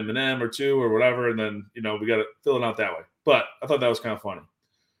an M&M or 2 or whatever, and then we got to fill it out that way. But I thought that was kind of funny.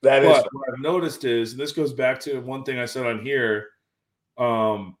 But what I've noticed is, and this goes back to one thing I said on here.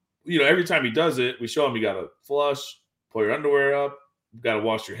 Every time he does it, we show him you got to flush, pull your underwear up, you got to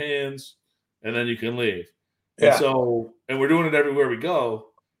wash your hands, and then you can leave. Yeah. And we're doing it everywhere we go.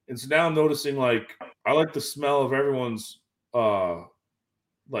 And so now I'm noticing like I like the smell of everyone's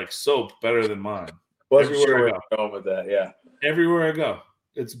like soap better than mine. Everywhere I go. Going with that, yeah. Everywhere I go,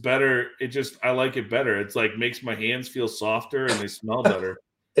 it's better. I like it better. It's like makes my hands feel softer and they smell better.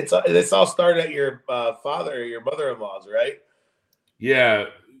 This all started at your father or your mother-in-law's, right? Yeah,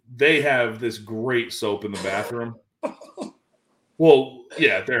 they have this great soap in the bathroom. Well,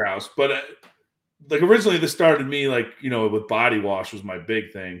 yeah, at their house, but like originally this started me like with body wash was my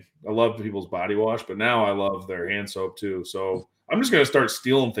big thing. I love people's body wash, but now I love their hand soap too. So I'm just gonna start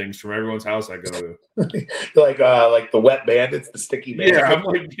stealing things from everyone's house I go to. like the wet bandits, the sticky bandits. Yeah, I'm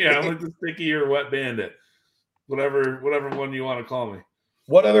like the sticky or wet bandit, whatever one you want to call me.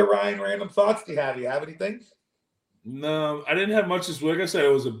 What other random thoughts do you have? Do you have anything? No, I didn't have much this week. Like I said, it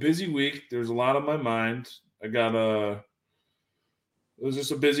was a busy week. There was a lot on my mind. It was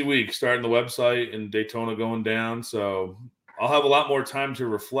just a busy week starting the website and Daytona going down. So I'll have a lot more time to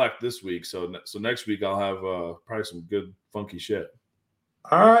reflect this week. So next week I'll have probably some good funky shit.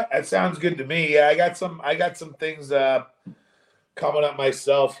 All right, that sounds good to me. Yeah, I got some things coming up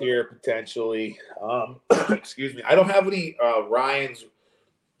myself here potentially. Excuse me. I don't have any Ryan's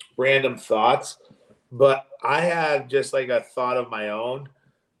random thoughts, but I have just like a thought of my own.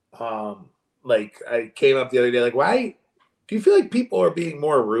 Like I came up the other day, like, why do you feel like people are being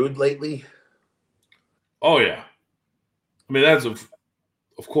more rude lately? Oh yeah. I mean, that's of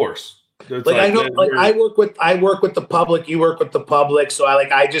course. Like I know, like I work with the public, you work with the public. So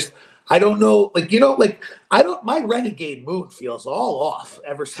I don't know, like, my renegade mood feels all off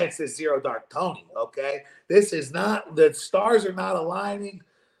ever since this Zero Dark Tony. Okay. This is not, the stars are not aligning.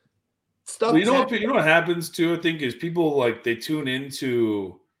 Stuff. Well, what happens too, I think, is people like they tune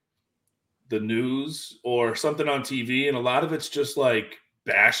into the news or something on TV, and a lot of it's just like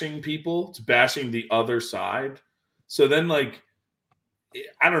bashing people. It's bashing the other side. So then like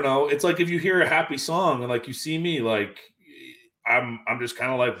I don't know. It's like if you hear a happy song and like you see me, like I'm just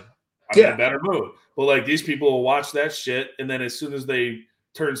kind of like I'm in a better mood. But like these people will watch that shit, and then as soon as they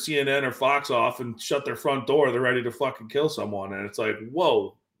turn CNN or Fox off and shut their front door, they're ready to fucking kill someone. And it's like,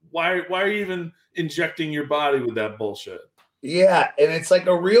 whoa, why are you even injecting your body with that bullshit? Yeah, and it's like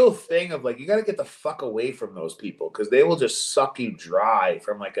a real thing of like you got to get the fuck away from those people because they will just suck you dry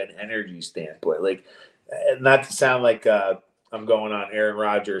from like an energy standpoint. Like, not to sound like I'm going on Aaron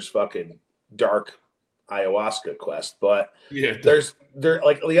Rodgers' fucking dark ayahuasca quest, but Yeah, there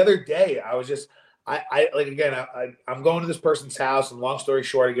like the other day I was just I like again I'm going to this person's house and long story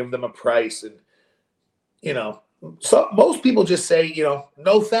short I give them a price and you know so most people just say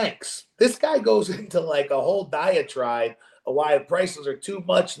no thanks. This guy goes into like a whole diatribe of why prices are too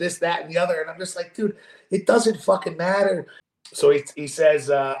much, this, that, and the other, and I'm just like, dude, it doesn't fucking matter. So he says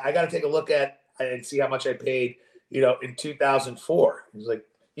I got to take a look at and see how much I paid in 2004. He's like,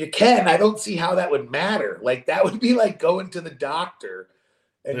 you can. I don't see how that would matter. Like that would be like going to the doctor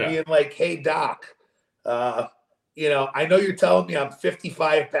and being like, hey doc, I know you're telling me I'm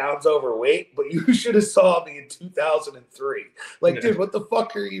 55 pounds overweight, but you should have saw me in 2003. Like, dude, what the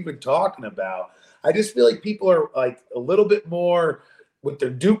fuck are you even talking about? I just feel like people are like a little bit more with their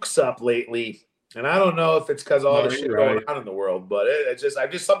dukes up lately. And I don't know if it's because all the shit going on in the world, but it's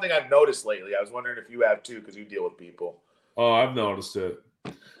just something I've noticed lately. I was wondering if you have too, because you deal with people. Oh, I've noticed it.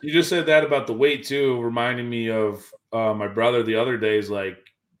 You just said that about the weight too, reminding me of my brother the other day is like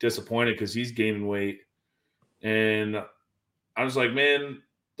disappointed because he's gaining weight. And I was like, man,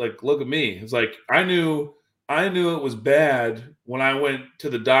 like, look at me. It's like I knew it was bad when I went to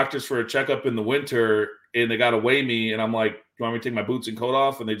the doctors for a checkup in the winter and they got to weigh me. And I'm like, do you want me to take my boots and coat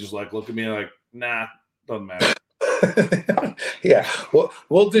off? And they just like look at me like, nah, doesn't matter. Yeah. Well,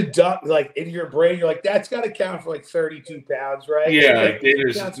 we'll deduct like in your brain, you're like, that's got to count for like 32 pounds, right? Yeah.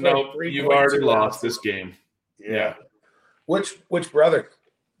 Like, no, you've already lost this game. Yeah. Which brother?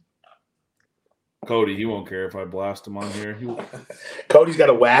 Cody, he won't care if I blast him on here. Cody's got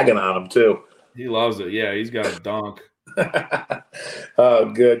a wagon on him too. He loves it. Yeah, he's got a donk.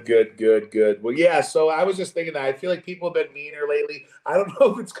 Oh, good. Well, yeah, so I was just thinking that I feel like people have been meaner lately. I don't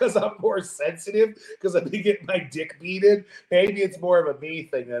know if it's because I'm more sensitive because I've been getting my dick beaten. Maybe it's more of a me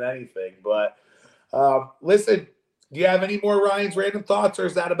thing than anything. But listen, do you have any more Ryan's random thoughts or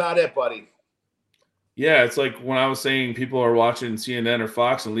is that about it, buddy? Yeah, it's like when I was saying people are watching CNN or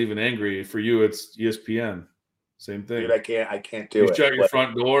Fox and leaving angry. For you, it's ESPN. Same thing. Dude, I can't do it. You shut your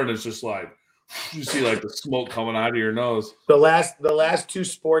front door and it's just like you see like the smoke coming out of your nose. The last two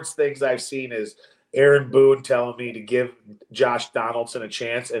sports things I've seen is Aaron Boone telling me to give Josh Donaldson a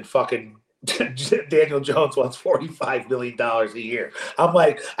chance and fucking Daniel Jones wants $45 million a year. I'm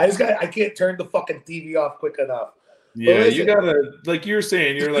like, I can't turn the fucking TV off quick enough. Yeah, you gotta, like you were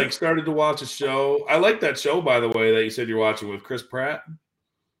saying, you're like started to watch a show. I like that show, by the way, that you said you're watching with Chris Pratt.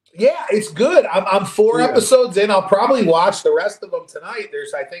 Yeah, it's good. I'm 4 episodes in. I'll probably watch the rest of them tonight.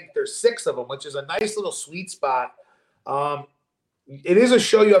 I think there's 6 of them, which is a nice little sweet spot. It is a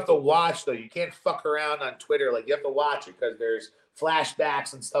show you have to watch, though. You can't fuck around on Twitter. Like, you have to watch it because there's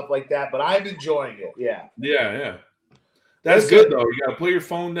flashbacks and stuff like that. But I'm enjoying it. Yeah. Yeah. That's good, though. You got to put your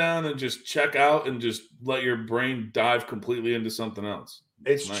phone down and just check out and just let your brain dive completely into something else.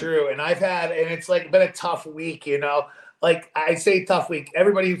 It's true. And it's like been a tough week, Like I say tough week.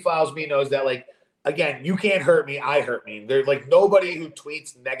 Everybody who follows me knows that, like, again, you can't hurt me. I hurt me. There's like nobody who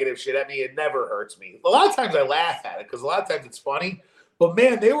tweets negative shit at me. It never hurts me. A lot of times I laugh at it because a lot of times it's funny. But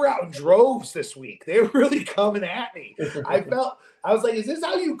man, they were out in droves this week. They were really coming at me. I was like, is this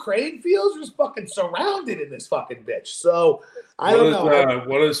how Ukraine feels? Just fucking surrounded in this fucking bitch. So I don't know.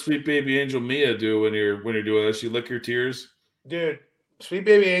 What does sweet baby angel Mia do when you're doing that? She lick your tears? Dude, sweet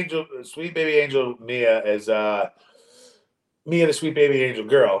baby angel Mia is Mia, the sweet baby angel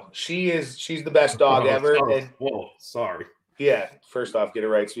girl. She's the best dog ever. Sorry. Yeah, first off, get it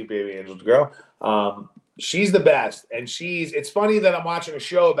right, sweet baby angel girl. She's the best, and it's funny that I'm watching a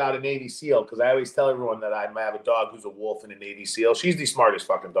show about a Navy SEAL because I always tell everyone that I have a dog who's a wolf and a Navy SEAL. She's the smartest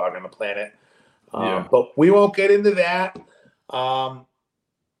fucking dog on the planet. But we won't get into that.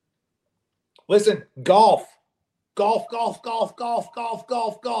 Listen, golf. Hey,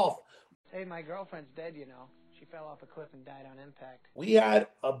 my girlfriend's dead, She fell off a cliff and died on impact. We had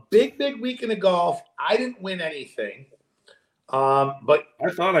a big weekend of golf. I didn't win anything. But I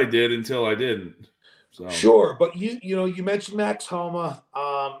thought I did until I didn't. So. Sure, but you mentioned Max Homa.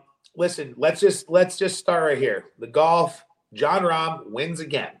 Listen, let's just start right here. The golf, Jon Rahm wins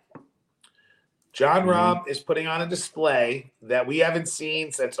again. Jon Rahm is putting on a display that we haven't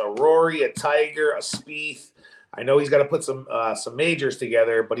seen since a Rory, a Tiger, a Spieth. I know he's got to put some majors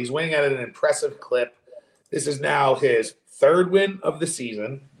together, but he's winning at an impressive clip. This is now his third win of the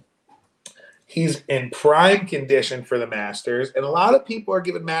season. He's in prime condition for the Masters, and a lot of people are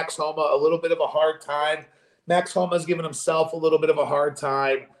giving Max Homa a little bit of a hard time. Max Homa's giving himself a little bit of a hard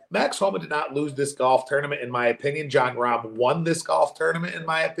time. Max Homa did not lose this golf tournament, in my opinion. John Rahm won this golf tournament, in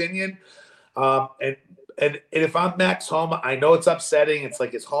my opinion. And if I'm Max Homa, I know it's upsetting. It's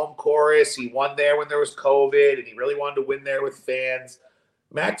like his home course. He won there when there was COVID, and he really wanted to win there with fans.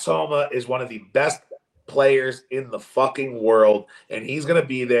 Max Homa is one of the best players in the fucking world, and he's going to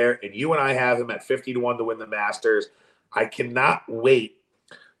be there, and you and I have him at 50-1 to win the Masters. I cannot wait.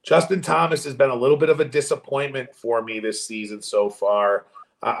 Justin Thomas has been a little bit of a disappointment for me this season so far.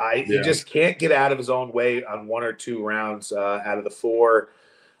 He just can't get out of his own way on one or two rounds out of the four.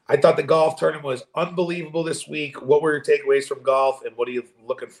 I thought the golf tournament was unbelievable this week. What were your takeaways from golf, and what are you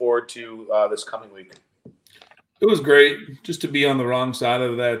looking forward to this coming week? It was great just to be on the wrong side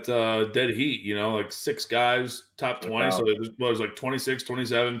of that dead heat, like 6 guys, top 20. Wow. So it was like 26,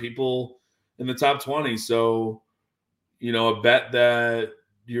 27 people in the top 20. So, a bet that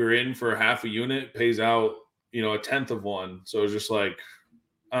you're in for half a unit pays out, a tenth of one. So it's just like,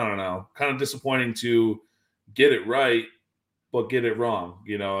 I don't know, kind of disappointing to get it right, but get it wrong.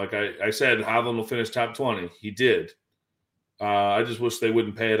 Like I said, Hovland will finish top 20. He did. I just wish they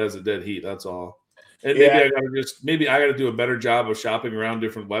wouldn't pay it as a dead heat. That's all. And maybe I got to do a better job of shopping around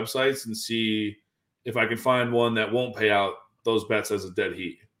different websites and see if I can find one that won't pay out those bets as a dead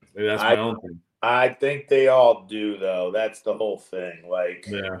heat. Maybe that's my own thing. I think they all do, though. That's the whole thing.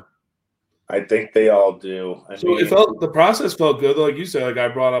 I think they all do. The process felt good, like you said. Like I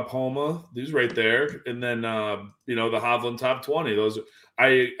brought up Homa, he's right there, and then the Hovland top 20. Those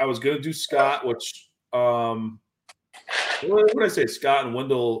I was gonna do Scott, which what did I say? Scott and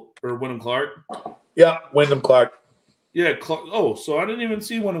Wyndham Clark. Yeah, Wyndham Clark. Yeah. So I didn't even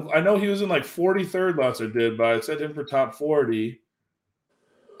see Wyndham. I know he was in like 43rd last I did, but I set him for top 40.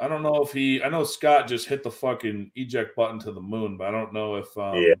 I don't know if I know Scott just hit the fucking eject button to the moon, but I don't know if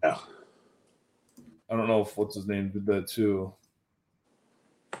I don't know if what's his name did that too.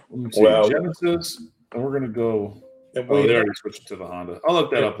 Let me see. Genesis, and we're gonna go. They already switched to the Honda. I'll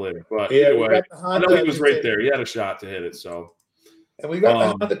look that up later. But anyway, I know he was right there. He had a shot to hit it. So, and we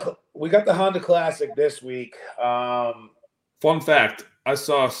got the Honda Classic this week. Fun fact: I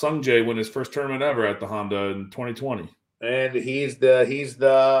saw Sungjae win his first tournament ever at the Honda in 2020, and he's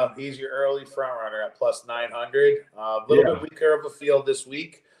your early front runner at plus 900. A little bit weaker of a field this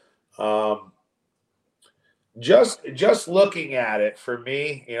week. Just looking at it for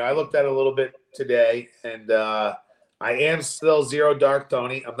me, I looked at it a little bit today, and I am still zero dark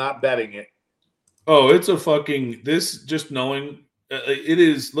Tony. I'm not betting it. Oh, it's just knowing it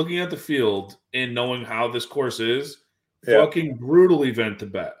is looking at the field and knowing how this course is fucking brutal event to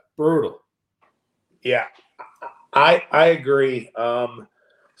bet. Brutal. Yeah, I agree.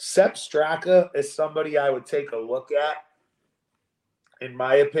 Sepp Straka is somebody I would take a look at, in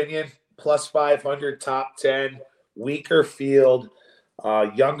my opinion. Plus 500, top 10, weaker field,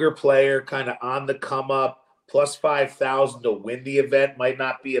 younger player, kind of on the come up. Plus 5,000 to win the event might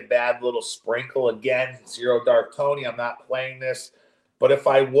not be a bad little sprinkle. Again, zero dark Tony. I'm not playing this, but if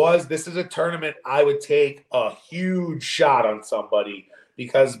I was, this is a tournament I would take a huge shot on somebody,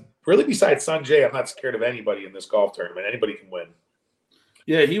 because really, besides Sungjae, I'm not scared of anybody in this golf tournament. Anybody can win.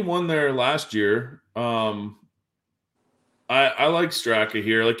 Yeah, he won there last year. I like Straka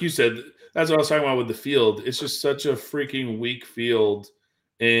here. Like you said, that's what I was talking about with the field. It's just such a freaking weak field.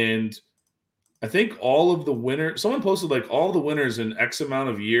 And I think all of the winners, someone posted like all the winners in X amount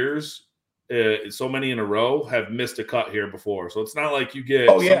of years, so many in a row, have missed a cut here before. So it's not like you get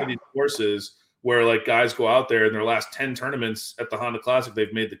some of these courses where like guys go out there in their last 10 tournaments at the Honda Classic,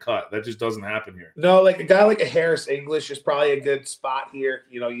 they've made the cut. That just doesn't happen here. No, like a guy like a Harris English is probably a good spot here.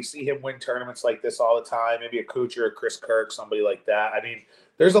 You see him win tournaments like this all the time. Maybe a Kuchar or Chris Kirk, somebody like that. I mean,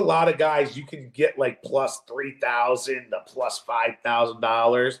 there's a lot of guys you can get like plus $3,000 to plus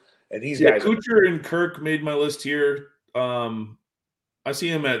 $5,000. And these guys. Kuchar and Kirk made my list here. I see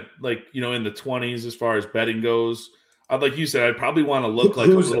him at like, in the 20s as far as betting goes. Like you said, I'd probably want to look like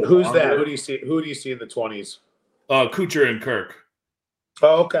who's that? Who do you see in the 20s? Kuchar and Kirk.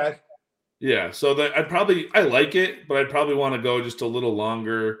 Oh, okay. Yeah, so that I like it, but I'd probably want to go just a little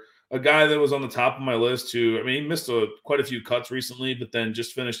longer. A guy that was on the top of my list too. I mean, he missed quite a few cuts recently, but then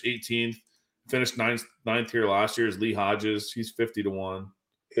just finished 18th, finished ninth here last year is Lee Hodges. He's 50-1.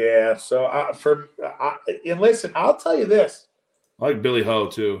 Yeah. So and listen, I'll tell you this. I like Billy Ho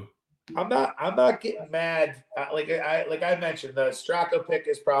too. I'm not getting mad. Like I mentioned, the Straka pick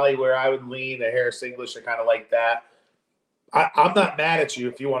is probably where I would lean. The Harris English, I kind of like that. I'm not mad at you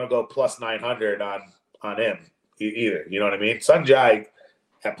if you want to go plus 900 on him either. You know what I mean? Sanjay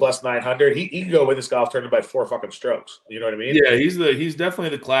at plus 900, he can go win this golf tournament by 4 fucking strokes. You know what I mean? Yeah, he's definitely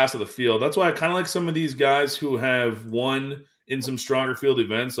the class of the field. That's why I kind of like some of these guys who have won in some stronger field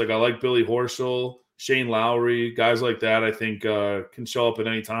events. Like I like Billy Horschel, Shane Lowry, guys like that. I think can show up at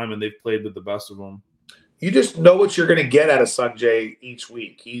any time, and they've played with the best of them. You just know what you're going to get out of Sanjay each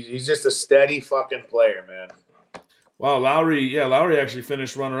week. He's just a steady fucking player, man. Wow, Lowry actually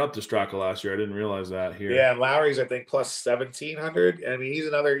finished runner-up to Straka last year. I didn't realize that here. Yeah, and Lowry's I think plus 1,700. I mean, he's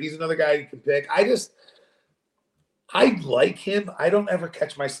another guy you can pick. I like him. I don't ever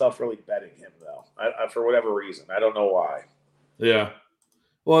catch myself really betting him though. I for whatever reason, I don't know why. Yeah,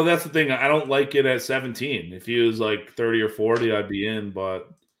 well, that's the thing. I don't like it at 17. If he was like 30 or 40, I'd be in. But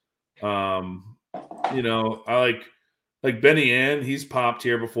you know, I like Benny Ann. He's popped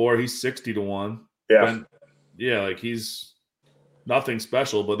here before. He's 60 to 1. Yeah. Yeah, like he's nothing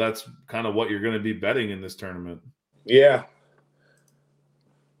special, but that's kind of what you're going to be betting in this tournament. Yeah.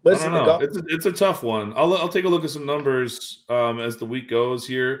 Listen, I don't know. It's a tough one. I'll take a look at some numbers as the week goes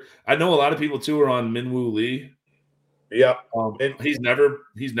here. I know a lot of people too are on Minwoo Lee. Yeah. He's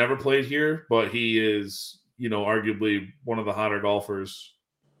never played here, but he is, you know, arguably one of the hotter golfers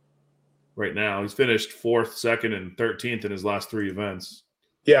right now. He's finished 4th, 2nd, and 13th in his last 3 events.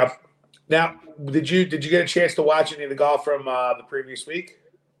 Yeah. Now, did you get a chance to watch any of the golf from the previous week?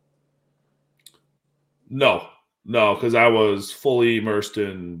 No, because I was fully immersed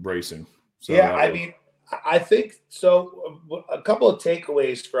in bracing. So yeah, I mean, I think so. A couple of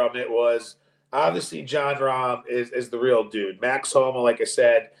takeaways from it was obviously John Rahm is the real dude. Max Homa, like I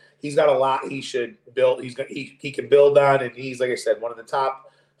said, he's got a lot he should build. He can build on, and he's, like I said, one of the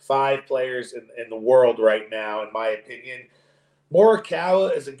top 5 players in the world right now, in my opinion.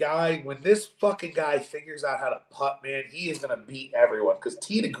 Morikawa is a guy, when this fucking guy figures out how to putt, man, he is going to beat everyone. Because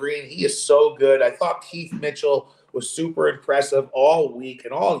tee to green, he is so good. I thought Keith Mitchell was super impressive all week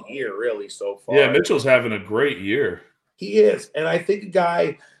and all year, really, so far. Yeah, Mitchell's having a great year. He is. And I think a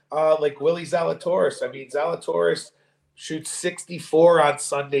guy like Willie Zalatoris, I mean, Zalatoris shoots 64 on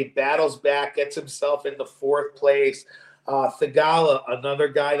Sunday, battles back, gets himself into 4th place. Thigala, another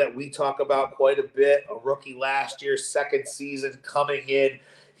guy that we talk about quite a bit, a rookie last year, 2nd season coming in.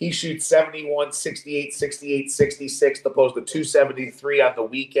 He shoots 71, 68, 68, 66, opposed to 273 on the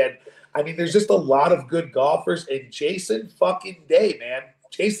weekend. I mean, there's just a lot of good golfers. And Jason fucking Day, man.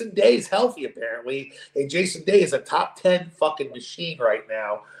 Jason Day is healthy, apparently. And Jason Day is a top 10 fucking machine right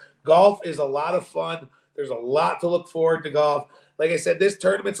now. Golf is a lot of fun. There's a lot to look forward to golf. Like I said, this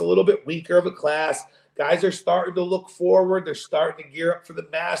tournament's a little bit weaker of a class. Guys are starting to look forward. They're starting to gear up for the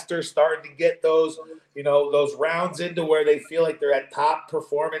Masters, starting to get those, you know, those rounds into where they feel like they're at top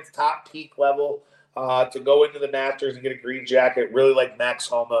performance, top peak level to go into the Masters and get a green jacket. Really like Max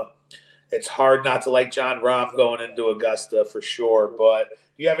Homa. It's hard not to like John Rahm going into Augusta for sure. But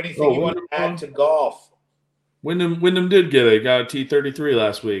do you have anything you want to add to golf? Wyndham did get it. Got a T33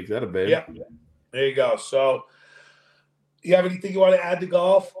 last week. That a babe. Yeah. There you go. So do you have anything you want to add to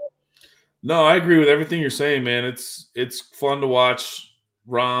golf? No, I agree with everything you're saying, man. It's fun to watch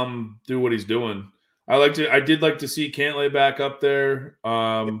Rahm do what he's doing. I did like to see Cantlay back up there.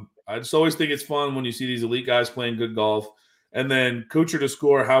 I just always think it's fun when you see these elite guys playing good golf. And then Kuchar to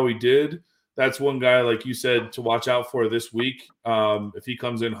score how he did. That's one guy, like you said, to watch out for this week. If he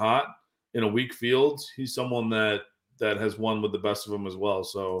comes in hot in a weak field, he's someone that has won with the best of them as well.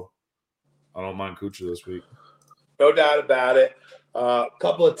 So I don't mind Kuchar this week. No doubt about it. A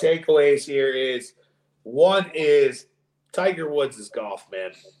couple of takeaways here is, one is Tiger Woods' golf,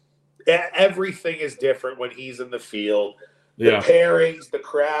 man. Everything is different when he's in the field. The pairings, the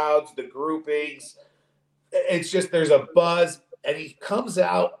crowds, the groupings. It's just there's a buzz, and he comes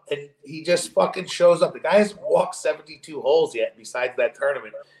out and he just fucking shows up. The guy hasn't walked 72 holes yet besides that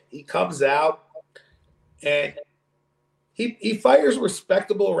tournament. He comes out and he fires a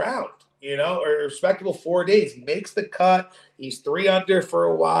respectable round. You know, or respectable 4 days. He makes the cut. He's 3 under for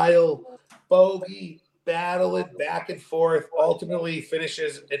a while. Bogey, battling back and forth. Ultimately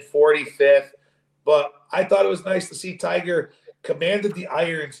finishes in 45th. But I thought it was nice to see Tiger commanded the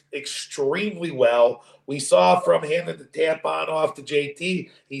irons extremely well. We saw from handing the tampon off to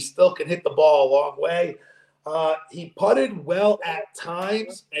JT, he still can hit the ball a long way. He putted well at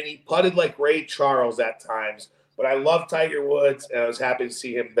times, and he putted like Ray Charles at times. But I love Tiger Woods, and I was happy to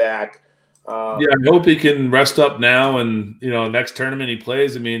see him back. I hope he can rest up now, and next tournament he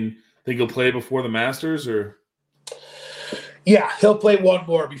plays. I mean, think he'll play before the Masters, or Yeah, he'll play one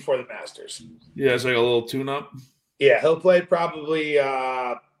more before the Masters. Yeah, it's like a little tune-up. Yeah, he'll play probably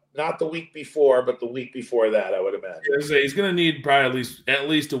not the week before, but the week before that, I would imagine. He's going to need probably at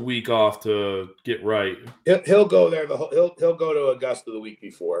least a week off to get right. He'll go there. He'll go to Augusta the week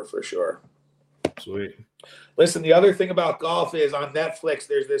before for sure. Sweet. Listen, the other thing about golf is on Netflix.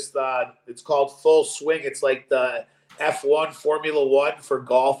 There's this. It's called Full Swing. It's like the F1 Formula One for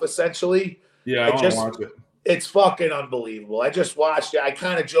golf, essentially. Yeah, I want to watch it. It's fucking unbelievable. I just watched it. I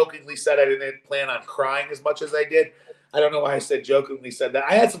kind of jokingly said I didn't plan on crying as much as I did. I don't know why I jokingly said that.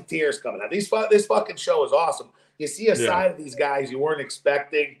 I had some tears coming out. This fucking show is awesome. You see a side of these guys you weren't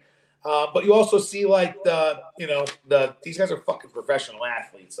expecting, but you also see like these guys are fucking professional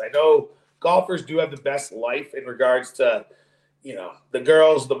athletes. I know golfers do have the best life in regards to, the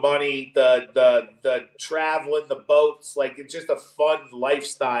girls, the money, the traveling, the boats. Like, it's just a fun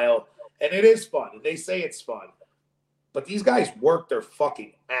lifestyle. And it is fun. And they say it's fun. But these guys work their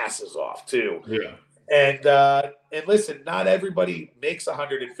fucking asses off, too. Yeah. And listen, not everybody makes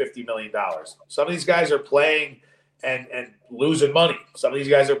 $150 million. Some of these guys are playing and losing money. Some of these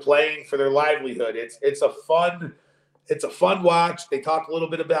guys are playing for their livelihood. It's a fun watch. They talk a little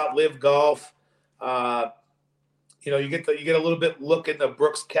bit about live golf. You get a little bit look into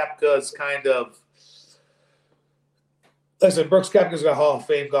Brooks Koepka's kind of. Listen, Brooks Koepka's a Hall of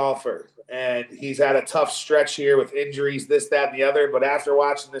Fame golfer, and he's had a tough stretch here with injuries, this, that, and the other. But after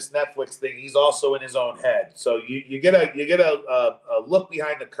watching this Netflix thing, he's also in his own head. So you get a look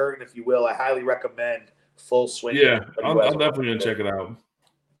behind the curtain, if you will. I highly recommend Full Swing. Yeah, I'm definitely gonna check it out.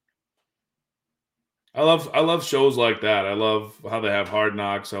 I love shows like that. I love how they have Hard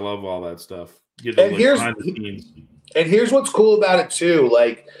Knocks. I love all that stuff. And here's what's cool about it too,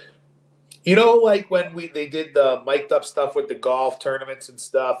 like. Like when they did the mic'd up stuff with the golf tournaments and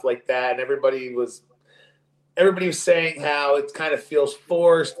stuff like that, and everybody was saying how it kind of feels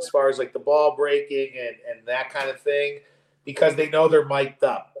forced as far as like the ball breaking and that kind of thing, because they know they're mic'd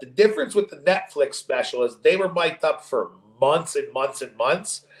up. The difference with the Netflix special is they were mic'd up for months and months and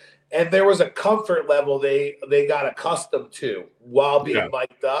months, and there was a comfort level they got accustomed to while being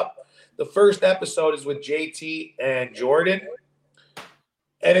mic'd up. The first episode is with JT and Jordan.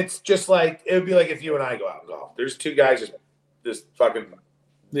 And it's just like, it would be like if you and I go out and golf. There's two guys just fucking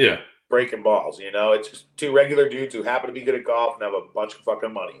breaking balls, It's just two regular dudes who happen to be good at golf and have a bunch of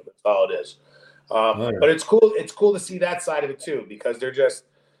fucking money. That's all it is. But it's cool. It's cool to see that side of it too, because they're just,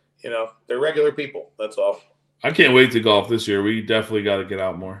 they're regular people. That's all. I can't wait to golf this year. We definitely got to get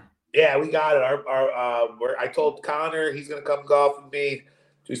out more. Yeah, we got it. I told Connor he's going to come golf with me,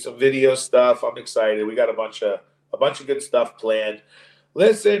 do some video stuff. I'm excited. We got a bunch of good stuff planned.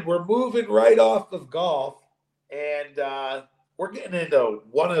 Listen, we're moving right off of golf, and we're getting into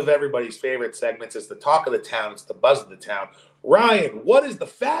one of everybody's favorite segments. It's the talk of the town. It's the buzz of the town. Ryan, what is the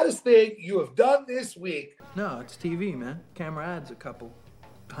fattest thing you have done this week? No, it's TV, man. Camera adds a couple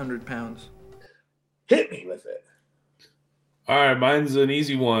 100 pounds. Hit me with it. All right, mine's an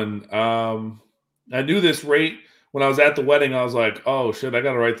easy one. I knew this rate when I was at the wedding. I was like, oh, shit, I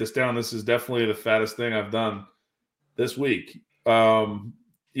got to write this down. This is definitely the fattest thing I've done this week.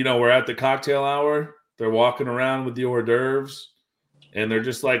 We're at the cocktail hour. They're walking around with the hors d'oeuvres, and they're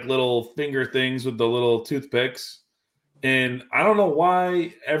just like little finger things with the little toothpicks. And I don't know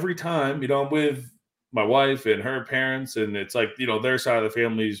why every time, I'm with my wife and her parents, and it's like, their side of the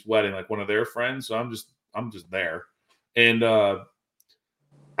family's wedding, like one of their friends. So I'm just there. And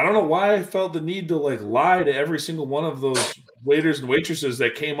I don't know why I felt the need to like lie to every single one of those waiters and waitresses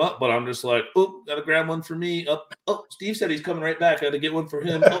that came up, but I'm just like, oh, gotta grab one for me. Oh, Steve said he's coming right back. I gotta get one for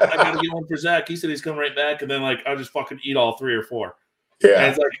him. Oh, I gotta get one for Zach. He said he's coming right back. And then like I'll just fucking eat all 3 or 4. Yeah. And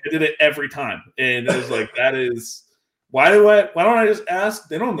it's like I did it every time. And it was like, that is why don't I just ask?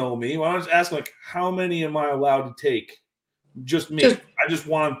 They don't know me. Why don't I just ask like how many am I allowed to take? Just me. I just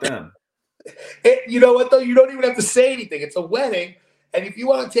want them. You know what though? You don't even have to say anything. It's a wedding. And if you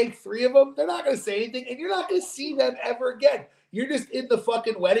want to take 3 of them, they're not going to say anything, and you're not going to see them ever again. You're just in the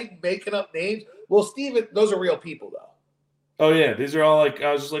fucking wedding making up names. Well, Steven, those are real people, though. Oh, yeah. These are all like,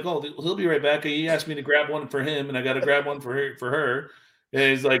 I was just like, oh, he'll be right back. He asked me to grab one for him, and I got to grab one for her. And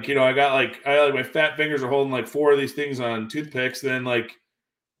it's like, I got my fat fingers are holding like 4 of these things on toothpicks. Then and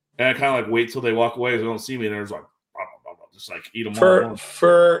I kind of like wait till they walk away so they don't see me. And there's like, just like eat them all.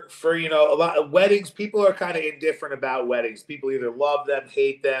 For a lot of weddings, people are kind of indifferent about weddings. People either love them,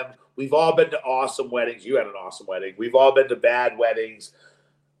 hate them. We've all been to awesome weddings. You had an awesome wedding. We've all been to bad weddings.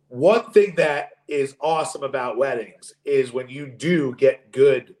 One thing that is awesome about weddings is when you do get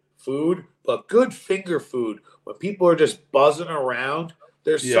good food, but good finger food, when people are just buzzing around,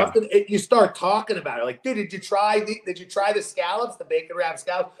 There's something you start talking about it. Like, dude, did you try the scallops, the bacon wrap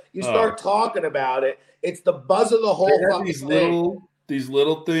scallops? You start talking about it. It's the buzz of the whole fucking thing. These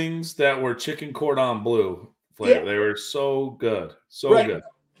little things that were chicken cordon bleu flavor. Yeah. They were so good. So good.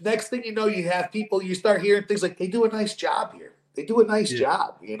 Next thing you know, you have people, you start hearing things like, they do a nice job here. They do a nice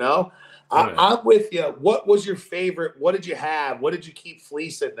job, you know? I'm with you. What was your favorite? What did you have? What did you keep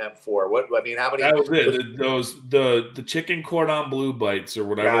fleecing them for? How many? That was it. The chicken cordon bleu bites or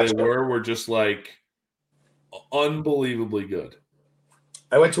whatever they were just like unbelievably good.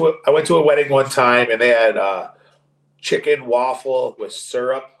 I went to a wedding one time and they had chicken waffle with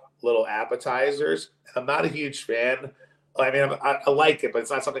syrup, little appetizers. I'm not a huge fan. I mean, I like it, but it's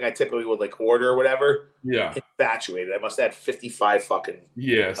not something I typically would like order or whatever. Yeah. Infatuated. I must have had 55 fucking.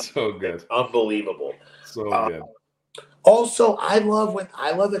 Yeah, so good. Unbelievable. So good. Also, I love like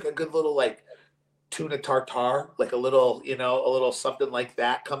a good little like tuna tartare, like a little, a little something like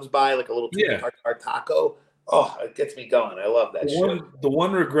that comes by, like a little tuna tartare taco. Oh, it gets me going. I love that shit. The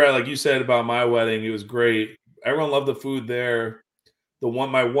one regret, like you said about my wedding, it was great. Everyone loved the food there.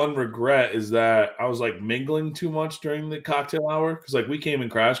 My one regret is that I was like mingling too much during the cocktail hour because like we came and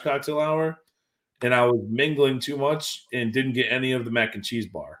crashed cocktail hour, and I was mingling too much and didn't get any of the mac and cheese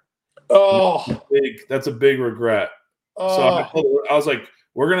bar. Oh, that's a big regret. So I was like,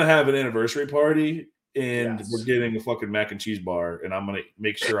 we're gonna have an anniversary party, and we're getting a fucking mac and cheese bar, and I'm gonna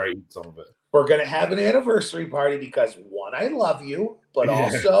make sure I eat some of it. We're gonna have an anniversary party because one, I love you, but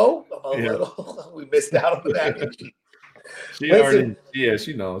also I'm a little. We missed out on the mac and cheese.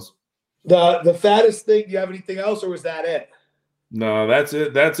 She knows. The fattest thing. Do you have anything else, or was that it? No, that's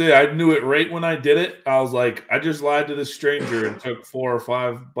it. I knew it right when I did it. I was like, I just lied to this stranger and took 4 or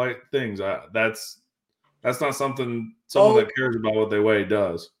 5 bite things. That's not something someone that cares about what they weigh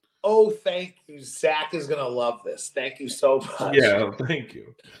does. Oh, thank you. Zach is gonna love this. Thank you so much. Yeah, thank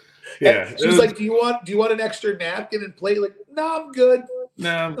you. Yeah. And she's like, do you want an extra napkin and plate? Like, no, I'm good.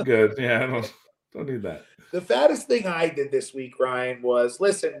 No, I'm good. Yeah, I don't need that. The fattest thing I did this week, Ryan, was,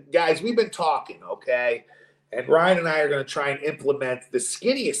 listen, guys, we've been talking, okay? And Ryan and I are going to try and implement the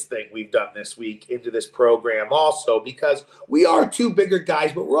skinniest thing we've done this week into this program also, because we are 2 bigger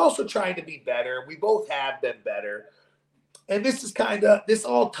guys, but we're also trying to be better. We both have been better. And this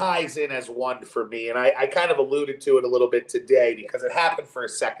all ties in as one for me. And I kind of alluded to it a little bit today because it happened for a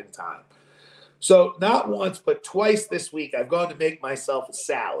second time. So not once, but twice this week, I've gone to make myself a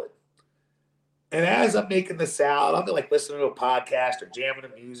salad. And as I'm making the salad, I'm like listening to a podcast or jamming to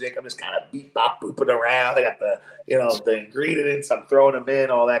music. I'm just kind of booping around. I got the ingredients. I'm throwing them in,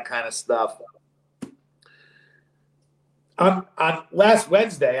 all that kind of stuff. On last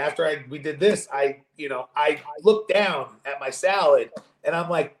Wednesday, after we did this, I looked down at my salad and I'm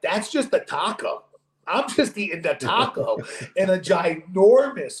like, that's just a taco. I'm just eating the taco in a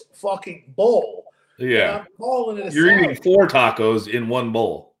ginormous fucking bowl. Yeah. I'm calling it a You're salad. eating 4 tacos in one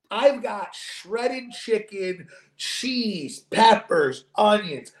bowl. I've got shredded chicken, cheese, peppers,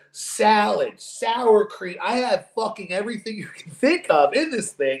 onions, salad, sour cream. I have fucking everything you can think of in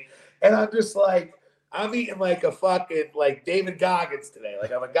this thing. And I'm just like, I'm eating like a fucking like David Goggins today.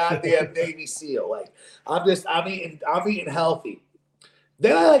 Like I'm a goddamn Navy SEAL. Like I'm eating healthy.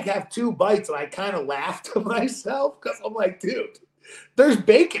 Then I like have 2 bites and I kind of laugh to myself because I'm like, dude, there's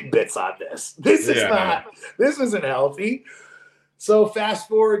bacon bits on this. This isn't healthy. So fast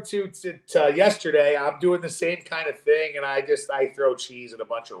forward to yesterday, I'm doing the same kind of thing, and I throw cheese and a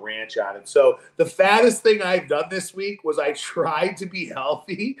bunch of ranch on it. So the fattest thing I've done this week was I tried to be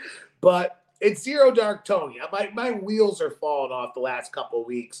healthy, but it's Zero Dark Tony. My wheels are falling off the last couple of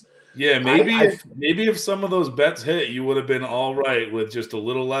weeks. Yeah, maybe if some of those bets hit, you would have been all right with just a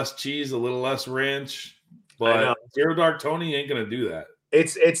little less cheese, a little less ranch. But Zero Dark Tony ain't gonna do that.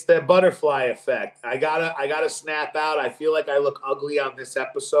 It's the butterfly effect. I gotta snap out. I feel like I look ugly on this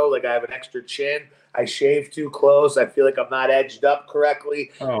episode. Like I have an extra chin. I shave too close. I feel like I'm not edged up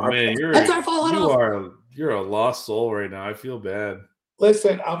correctly. Oh man, you're a lost soul right now. I feel bad.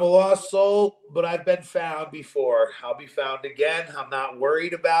 Listen, I'm a lost soul, but I've been found before. I'll be found again. I'm not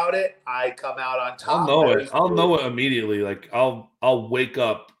worried about it. I come out on top. I'll know it immediately. Like I'll wake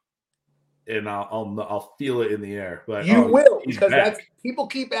up and I'll feel it in the air. But you will, because people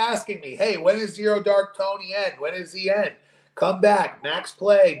keep asking me, hey, when is Zero Dark Tony end? When is he end? Come back, Max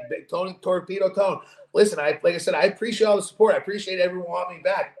Play, Big Tony Torpedo Tone. Listen, like I said, I appreciate all the support. I appreciate everyone wanting me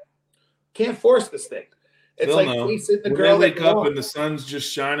back. Can't force this thing. It's they'll like know. facing the when girl they wake that up and the sun's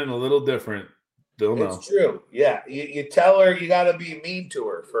just shining a little different. They'll know. It's true. Yeah, you tell her you got to be mean to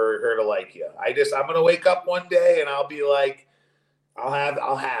her for her to like you. I'm gonna wake up one day and I'll be like, I'll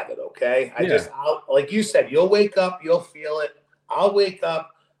have it. Okay. I'll like you said, you'll wake up, you'll feel it. I'll wake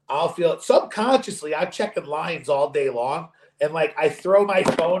up, I'll feel it subconsciously. I'm checking lines all day long. And like, I throw my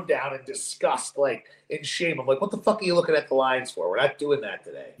phone down in disgust, like in shame. I'm like, what the fuck are you looking at the lines for? We're not doing that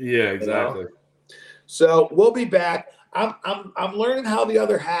today. Yeah, exactly. You know? So we'll be back. I'm learning how the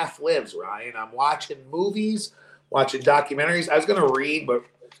other half lives, Ryan. I'm watching movies, watching documentaries. I was going to read, but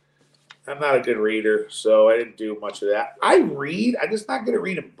I'm not a good reader, so I didn't do much of that. I read. I'm just not good at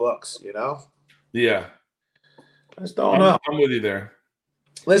reading books, you know? Yeah. I just don't know. I'm with you there.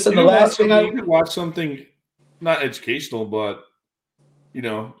 Listen, the last thing you could watch something not educational, but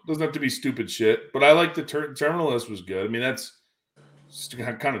doesn't have to be stupid shit. But I like the Terminal List was good. I mean, that's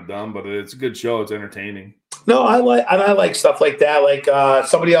kind of dumb, but it's a good show. It's entertaining. No, I like stuff like that. Like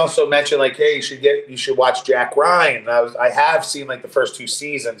somebody also mentioned, like, hey, you should watch Jack Ryan. And I have seen like the first 2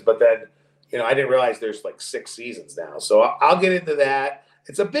 seasons, but then I didn't realize there's like 6 seasons now. So I'll get into that.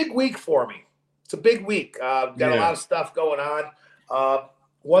 It's a big week for me. It's a big week. Got a lot of stuff going on.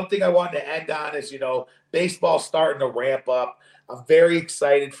 One thing I wanted to end on is baseball's starting to ramp up. I'm very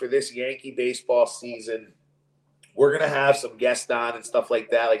excited for this Yankee baseball season. We're gonna have some guests on and stuff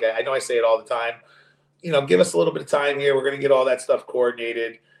like that. Like I know I say it all the time. Give us a little bit of time here. We're going to get all that stuff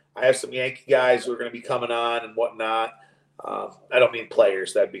coordinated. I have some Yankee guys who are going to be coming on and whatnot. I don't mean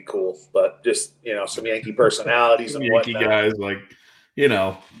players. That'd be cool. But just, some Yankee personalities and Yankee whatnot. guys like,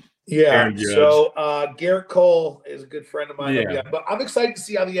 Yeah. So Garrett Cole is a good friend of mine. Yeah. But I'm excited to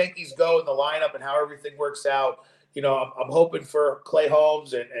see how the Yankees go in the lineup and how everything works out. I'm hoping for Clay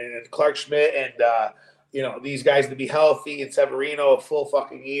Holmes and Clark Schmidt and, these guys to be healthy and Severino a full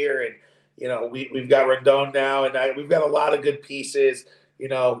fucking year. And, we've got Rendon now, and we've got a lot of good pieces.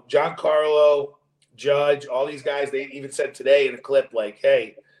 Giancarlo, Judge, all these guys. They even said today in a clip, like,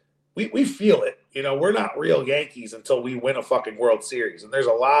 "Hey, we feel it. We're not real Yankees until we win a fucking World Series." And there's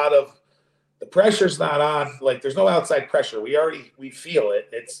a lot of the pressure's not on. Like, there's no outside pressure. We feel it.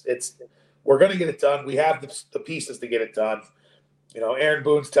 It's we're gonna get it done. We have the pieces to get it done. Aaron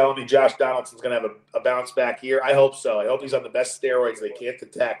Boone's telling me Josh Donaldson's going to have a bounce back year. I hope so. I hope he's on the best steroids they can't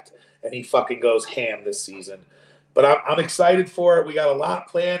detect, and he fucking goes ham this season. But I'm excited for it. We got a lot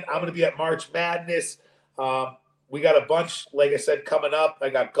planned. I'm going to be at March Madness. We got a bunch, like I said, coming up. I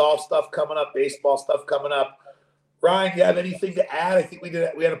got golf stuff coming up, baseball stuff coming up. Ryan, you have anything to add? I think we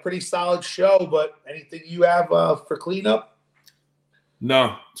had a pretty solid show, but anything you have for cleanup?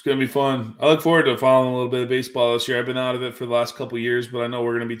 No, it's going to be fun. I look forward to following a little bit of baseball this year. I've been out of it for the last couple of years, but I know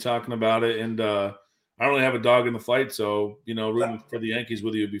we're going to be talking about it. And I don't really have a dog in the fight, so, rooting for the Yankees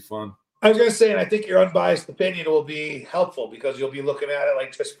with you would be fun. I was going to say, and I think your unbiased opinion will be helpful because you'll be looking at it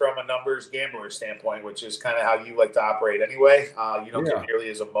like just from a numbers gambler standpoint, which is kind of how you like to operate anyway. You don't get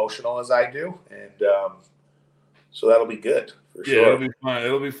nearly as emotional as I do. And so that'll be good for sure. It'll be fun.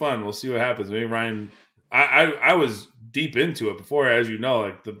 It'll be fun. We'll see what happens. I mean, Ryan, I was deep into it before, as you know,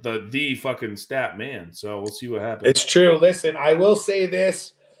 like the fucking stat man. So we'll see what happens. It's true. Listen, I will say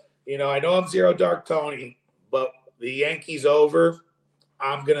this. I know I'm Zero Dark Tony, but the Yankees over,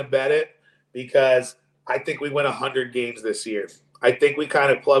 I'm going to bet it because I think we win 100 games this year. I think we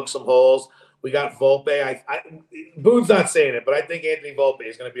kind of plug some holes. We got Volpe. Boone's not saying it, but I think Anthony Volpe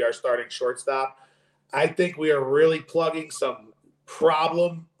is going to be our starting shortstop. I think we are really plugging some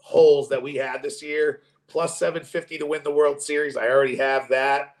problem holes that we had this year. Plus 750 to win the World Series. I already have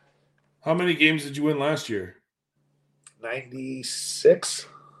that. How many games did you win last year? 96.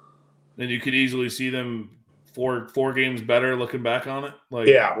 And you could easily see them four games better looking back on it?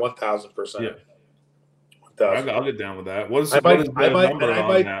 Yeah, 1,000%. Yeah. I'll get down with that. What is I might, the number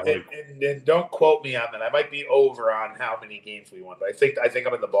on that? And don't quote me on that. I might be over on how many games we won, but I think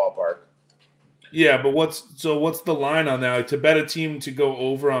I'm in the ballpark. Yeah, but what's the line on that? Like, to bet a team to go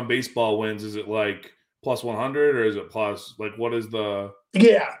over on baseball wins, is it like plus 100 or is it plus, like, what is the?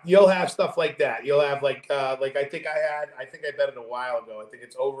 Yeah, you'll have stuff like that. You'll have like I think I bet it a while ago. I think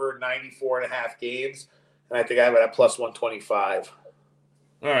it's over 94.5 games, and I think I have it at plus 125.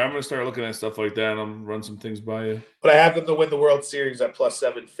 All right, I'm gonna start looking at stuff like that and I'm run some things by you. But I have them to win the World Series at plus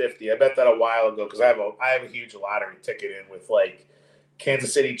 750. I bet that a while ago because I have a huge lottery ticket in with like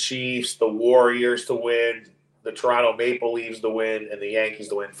Kansas City Chiefs, the Warriors to win, the Toronto Maple Leafs to win, and the Yankees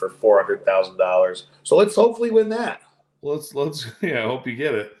to win for $400,000. So let's hopefully win that. Let's I hope you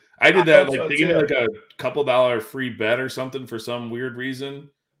get it. I did that. Like, they gave me like a couple $1 free bet or something for some weird reason,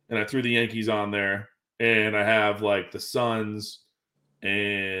 and I threw the Yankees on there, and I have like the Suns,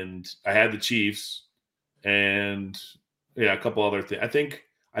 and I had the Chiefs, and a couple other things. I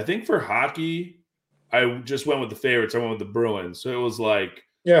think for hockey, I just went with the favorites. I went with the Bruins, so it was like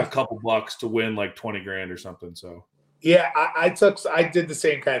a couple bucks to win like 20 grand or something. So Yeah, I did the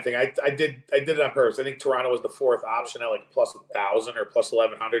same kind of thing. I did it on purpose. I think Toronto was the fourth option at like plus 1,000 or plus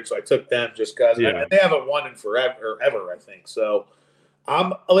 1,100, so I took them just because. Yeah. And they haven't won in forever or ever, I think. So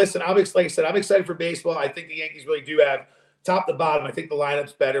listen. Like I said, I'm excited for baseball. I think the Yankees really do have top to bottom. I think the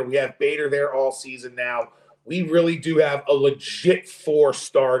lineup's better. We have Bader there all season now. We really do have a legit 4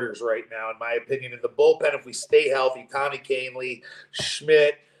 starters right now, in my opinion. In the bullpen, if we stay healthy, Tommy Kahnle,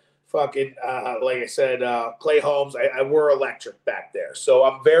 Schmidt, fucking, like I said, Clay Holmes, we're electric back there. So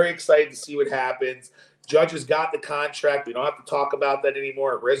I'm very excited to see what happens. Judge has got the contract. We don't have to talk about that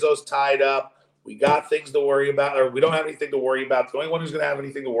anymore. Rizzo's tied up. We got things to worry about, or we don't have anything to worry about. The only one who's going to have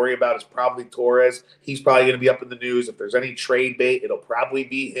anything to worry about is probably Torres. He's probably going to be up in the news. If there's any trade bait, it'll probably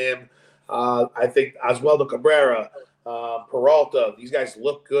be him. I think Oswaldo Cabrera, Peralta, these guys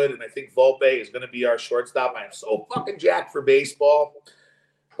look good, and I think Volpe is going to be our shortstop. I am so fucking jacked for baseball.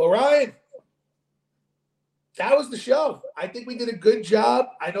 But Ryan, that was the show. I think we did a good job.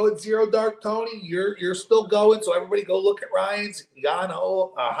 I know it's Zero Dark Tony. You're still going, so everybody go look at Ryan's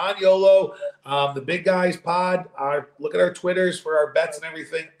Haniolo, the Big Guys Pod. Look at our Twitters for our bets and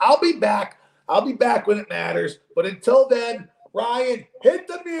everything. I'll be back. When it matters. But until then, Ryan, hit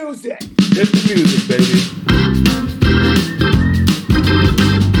the music. Hit the music, baby.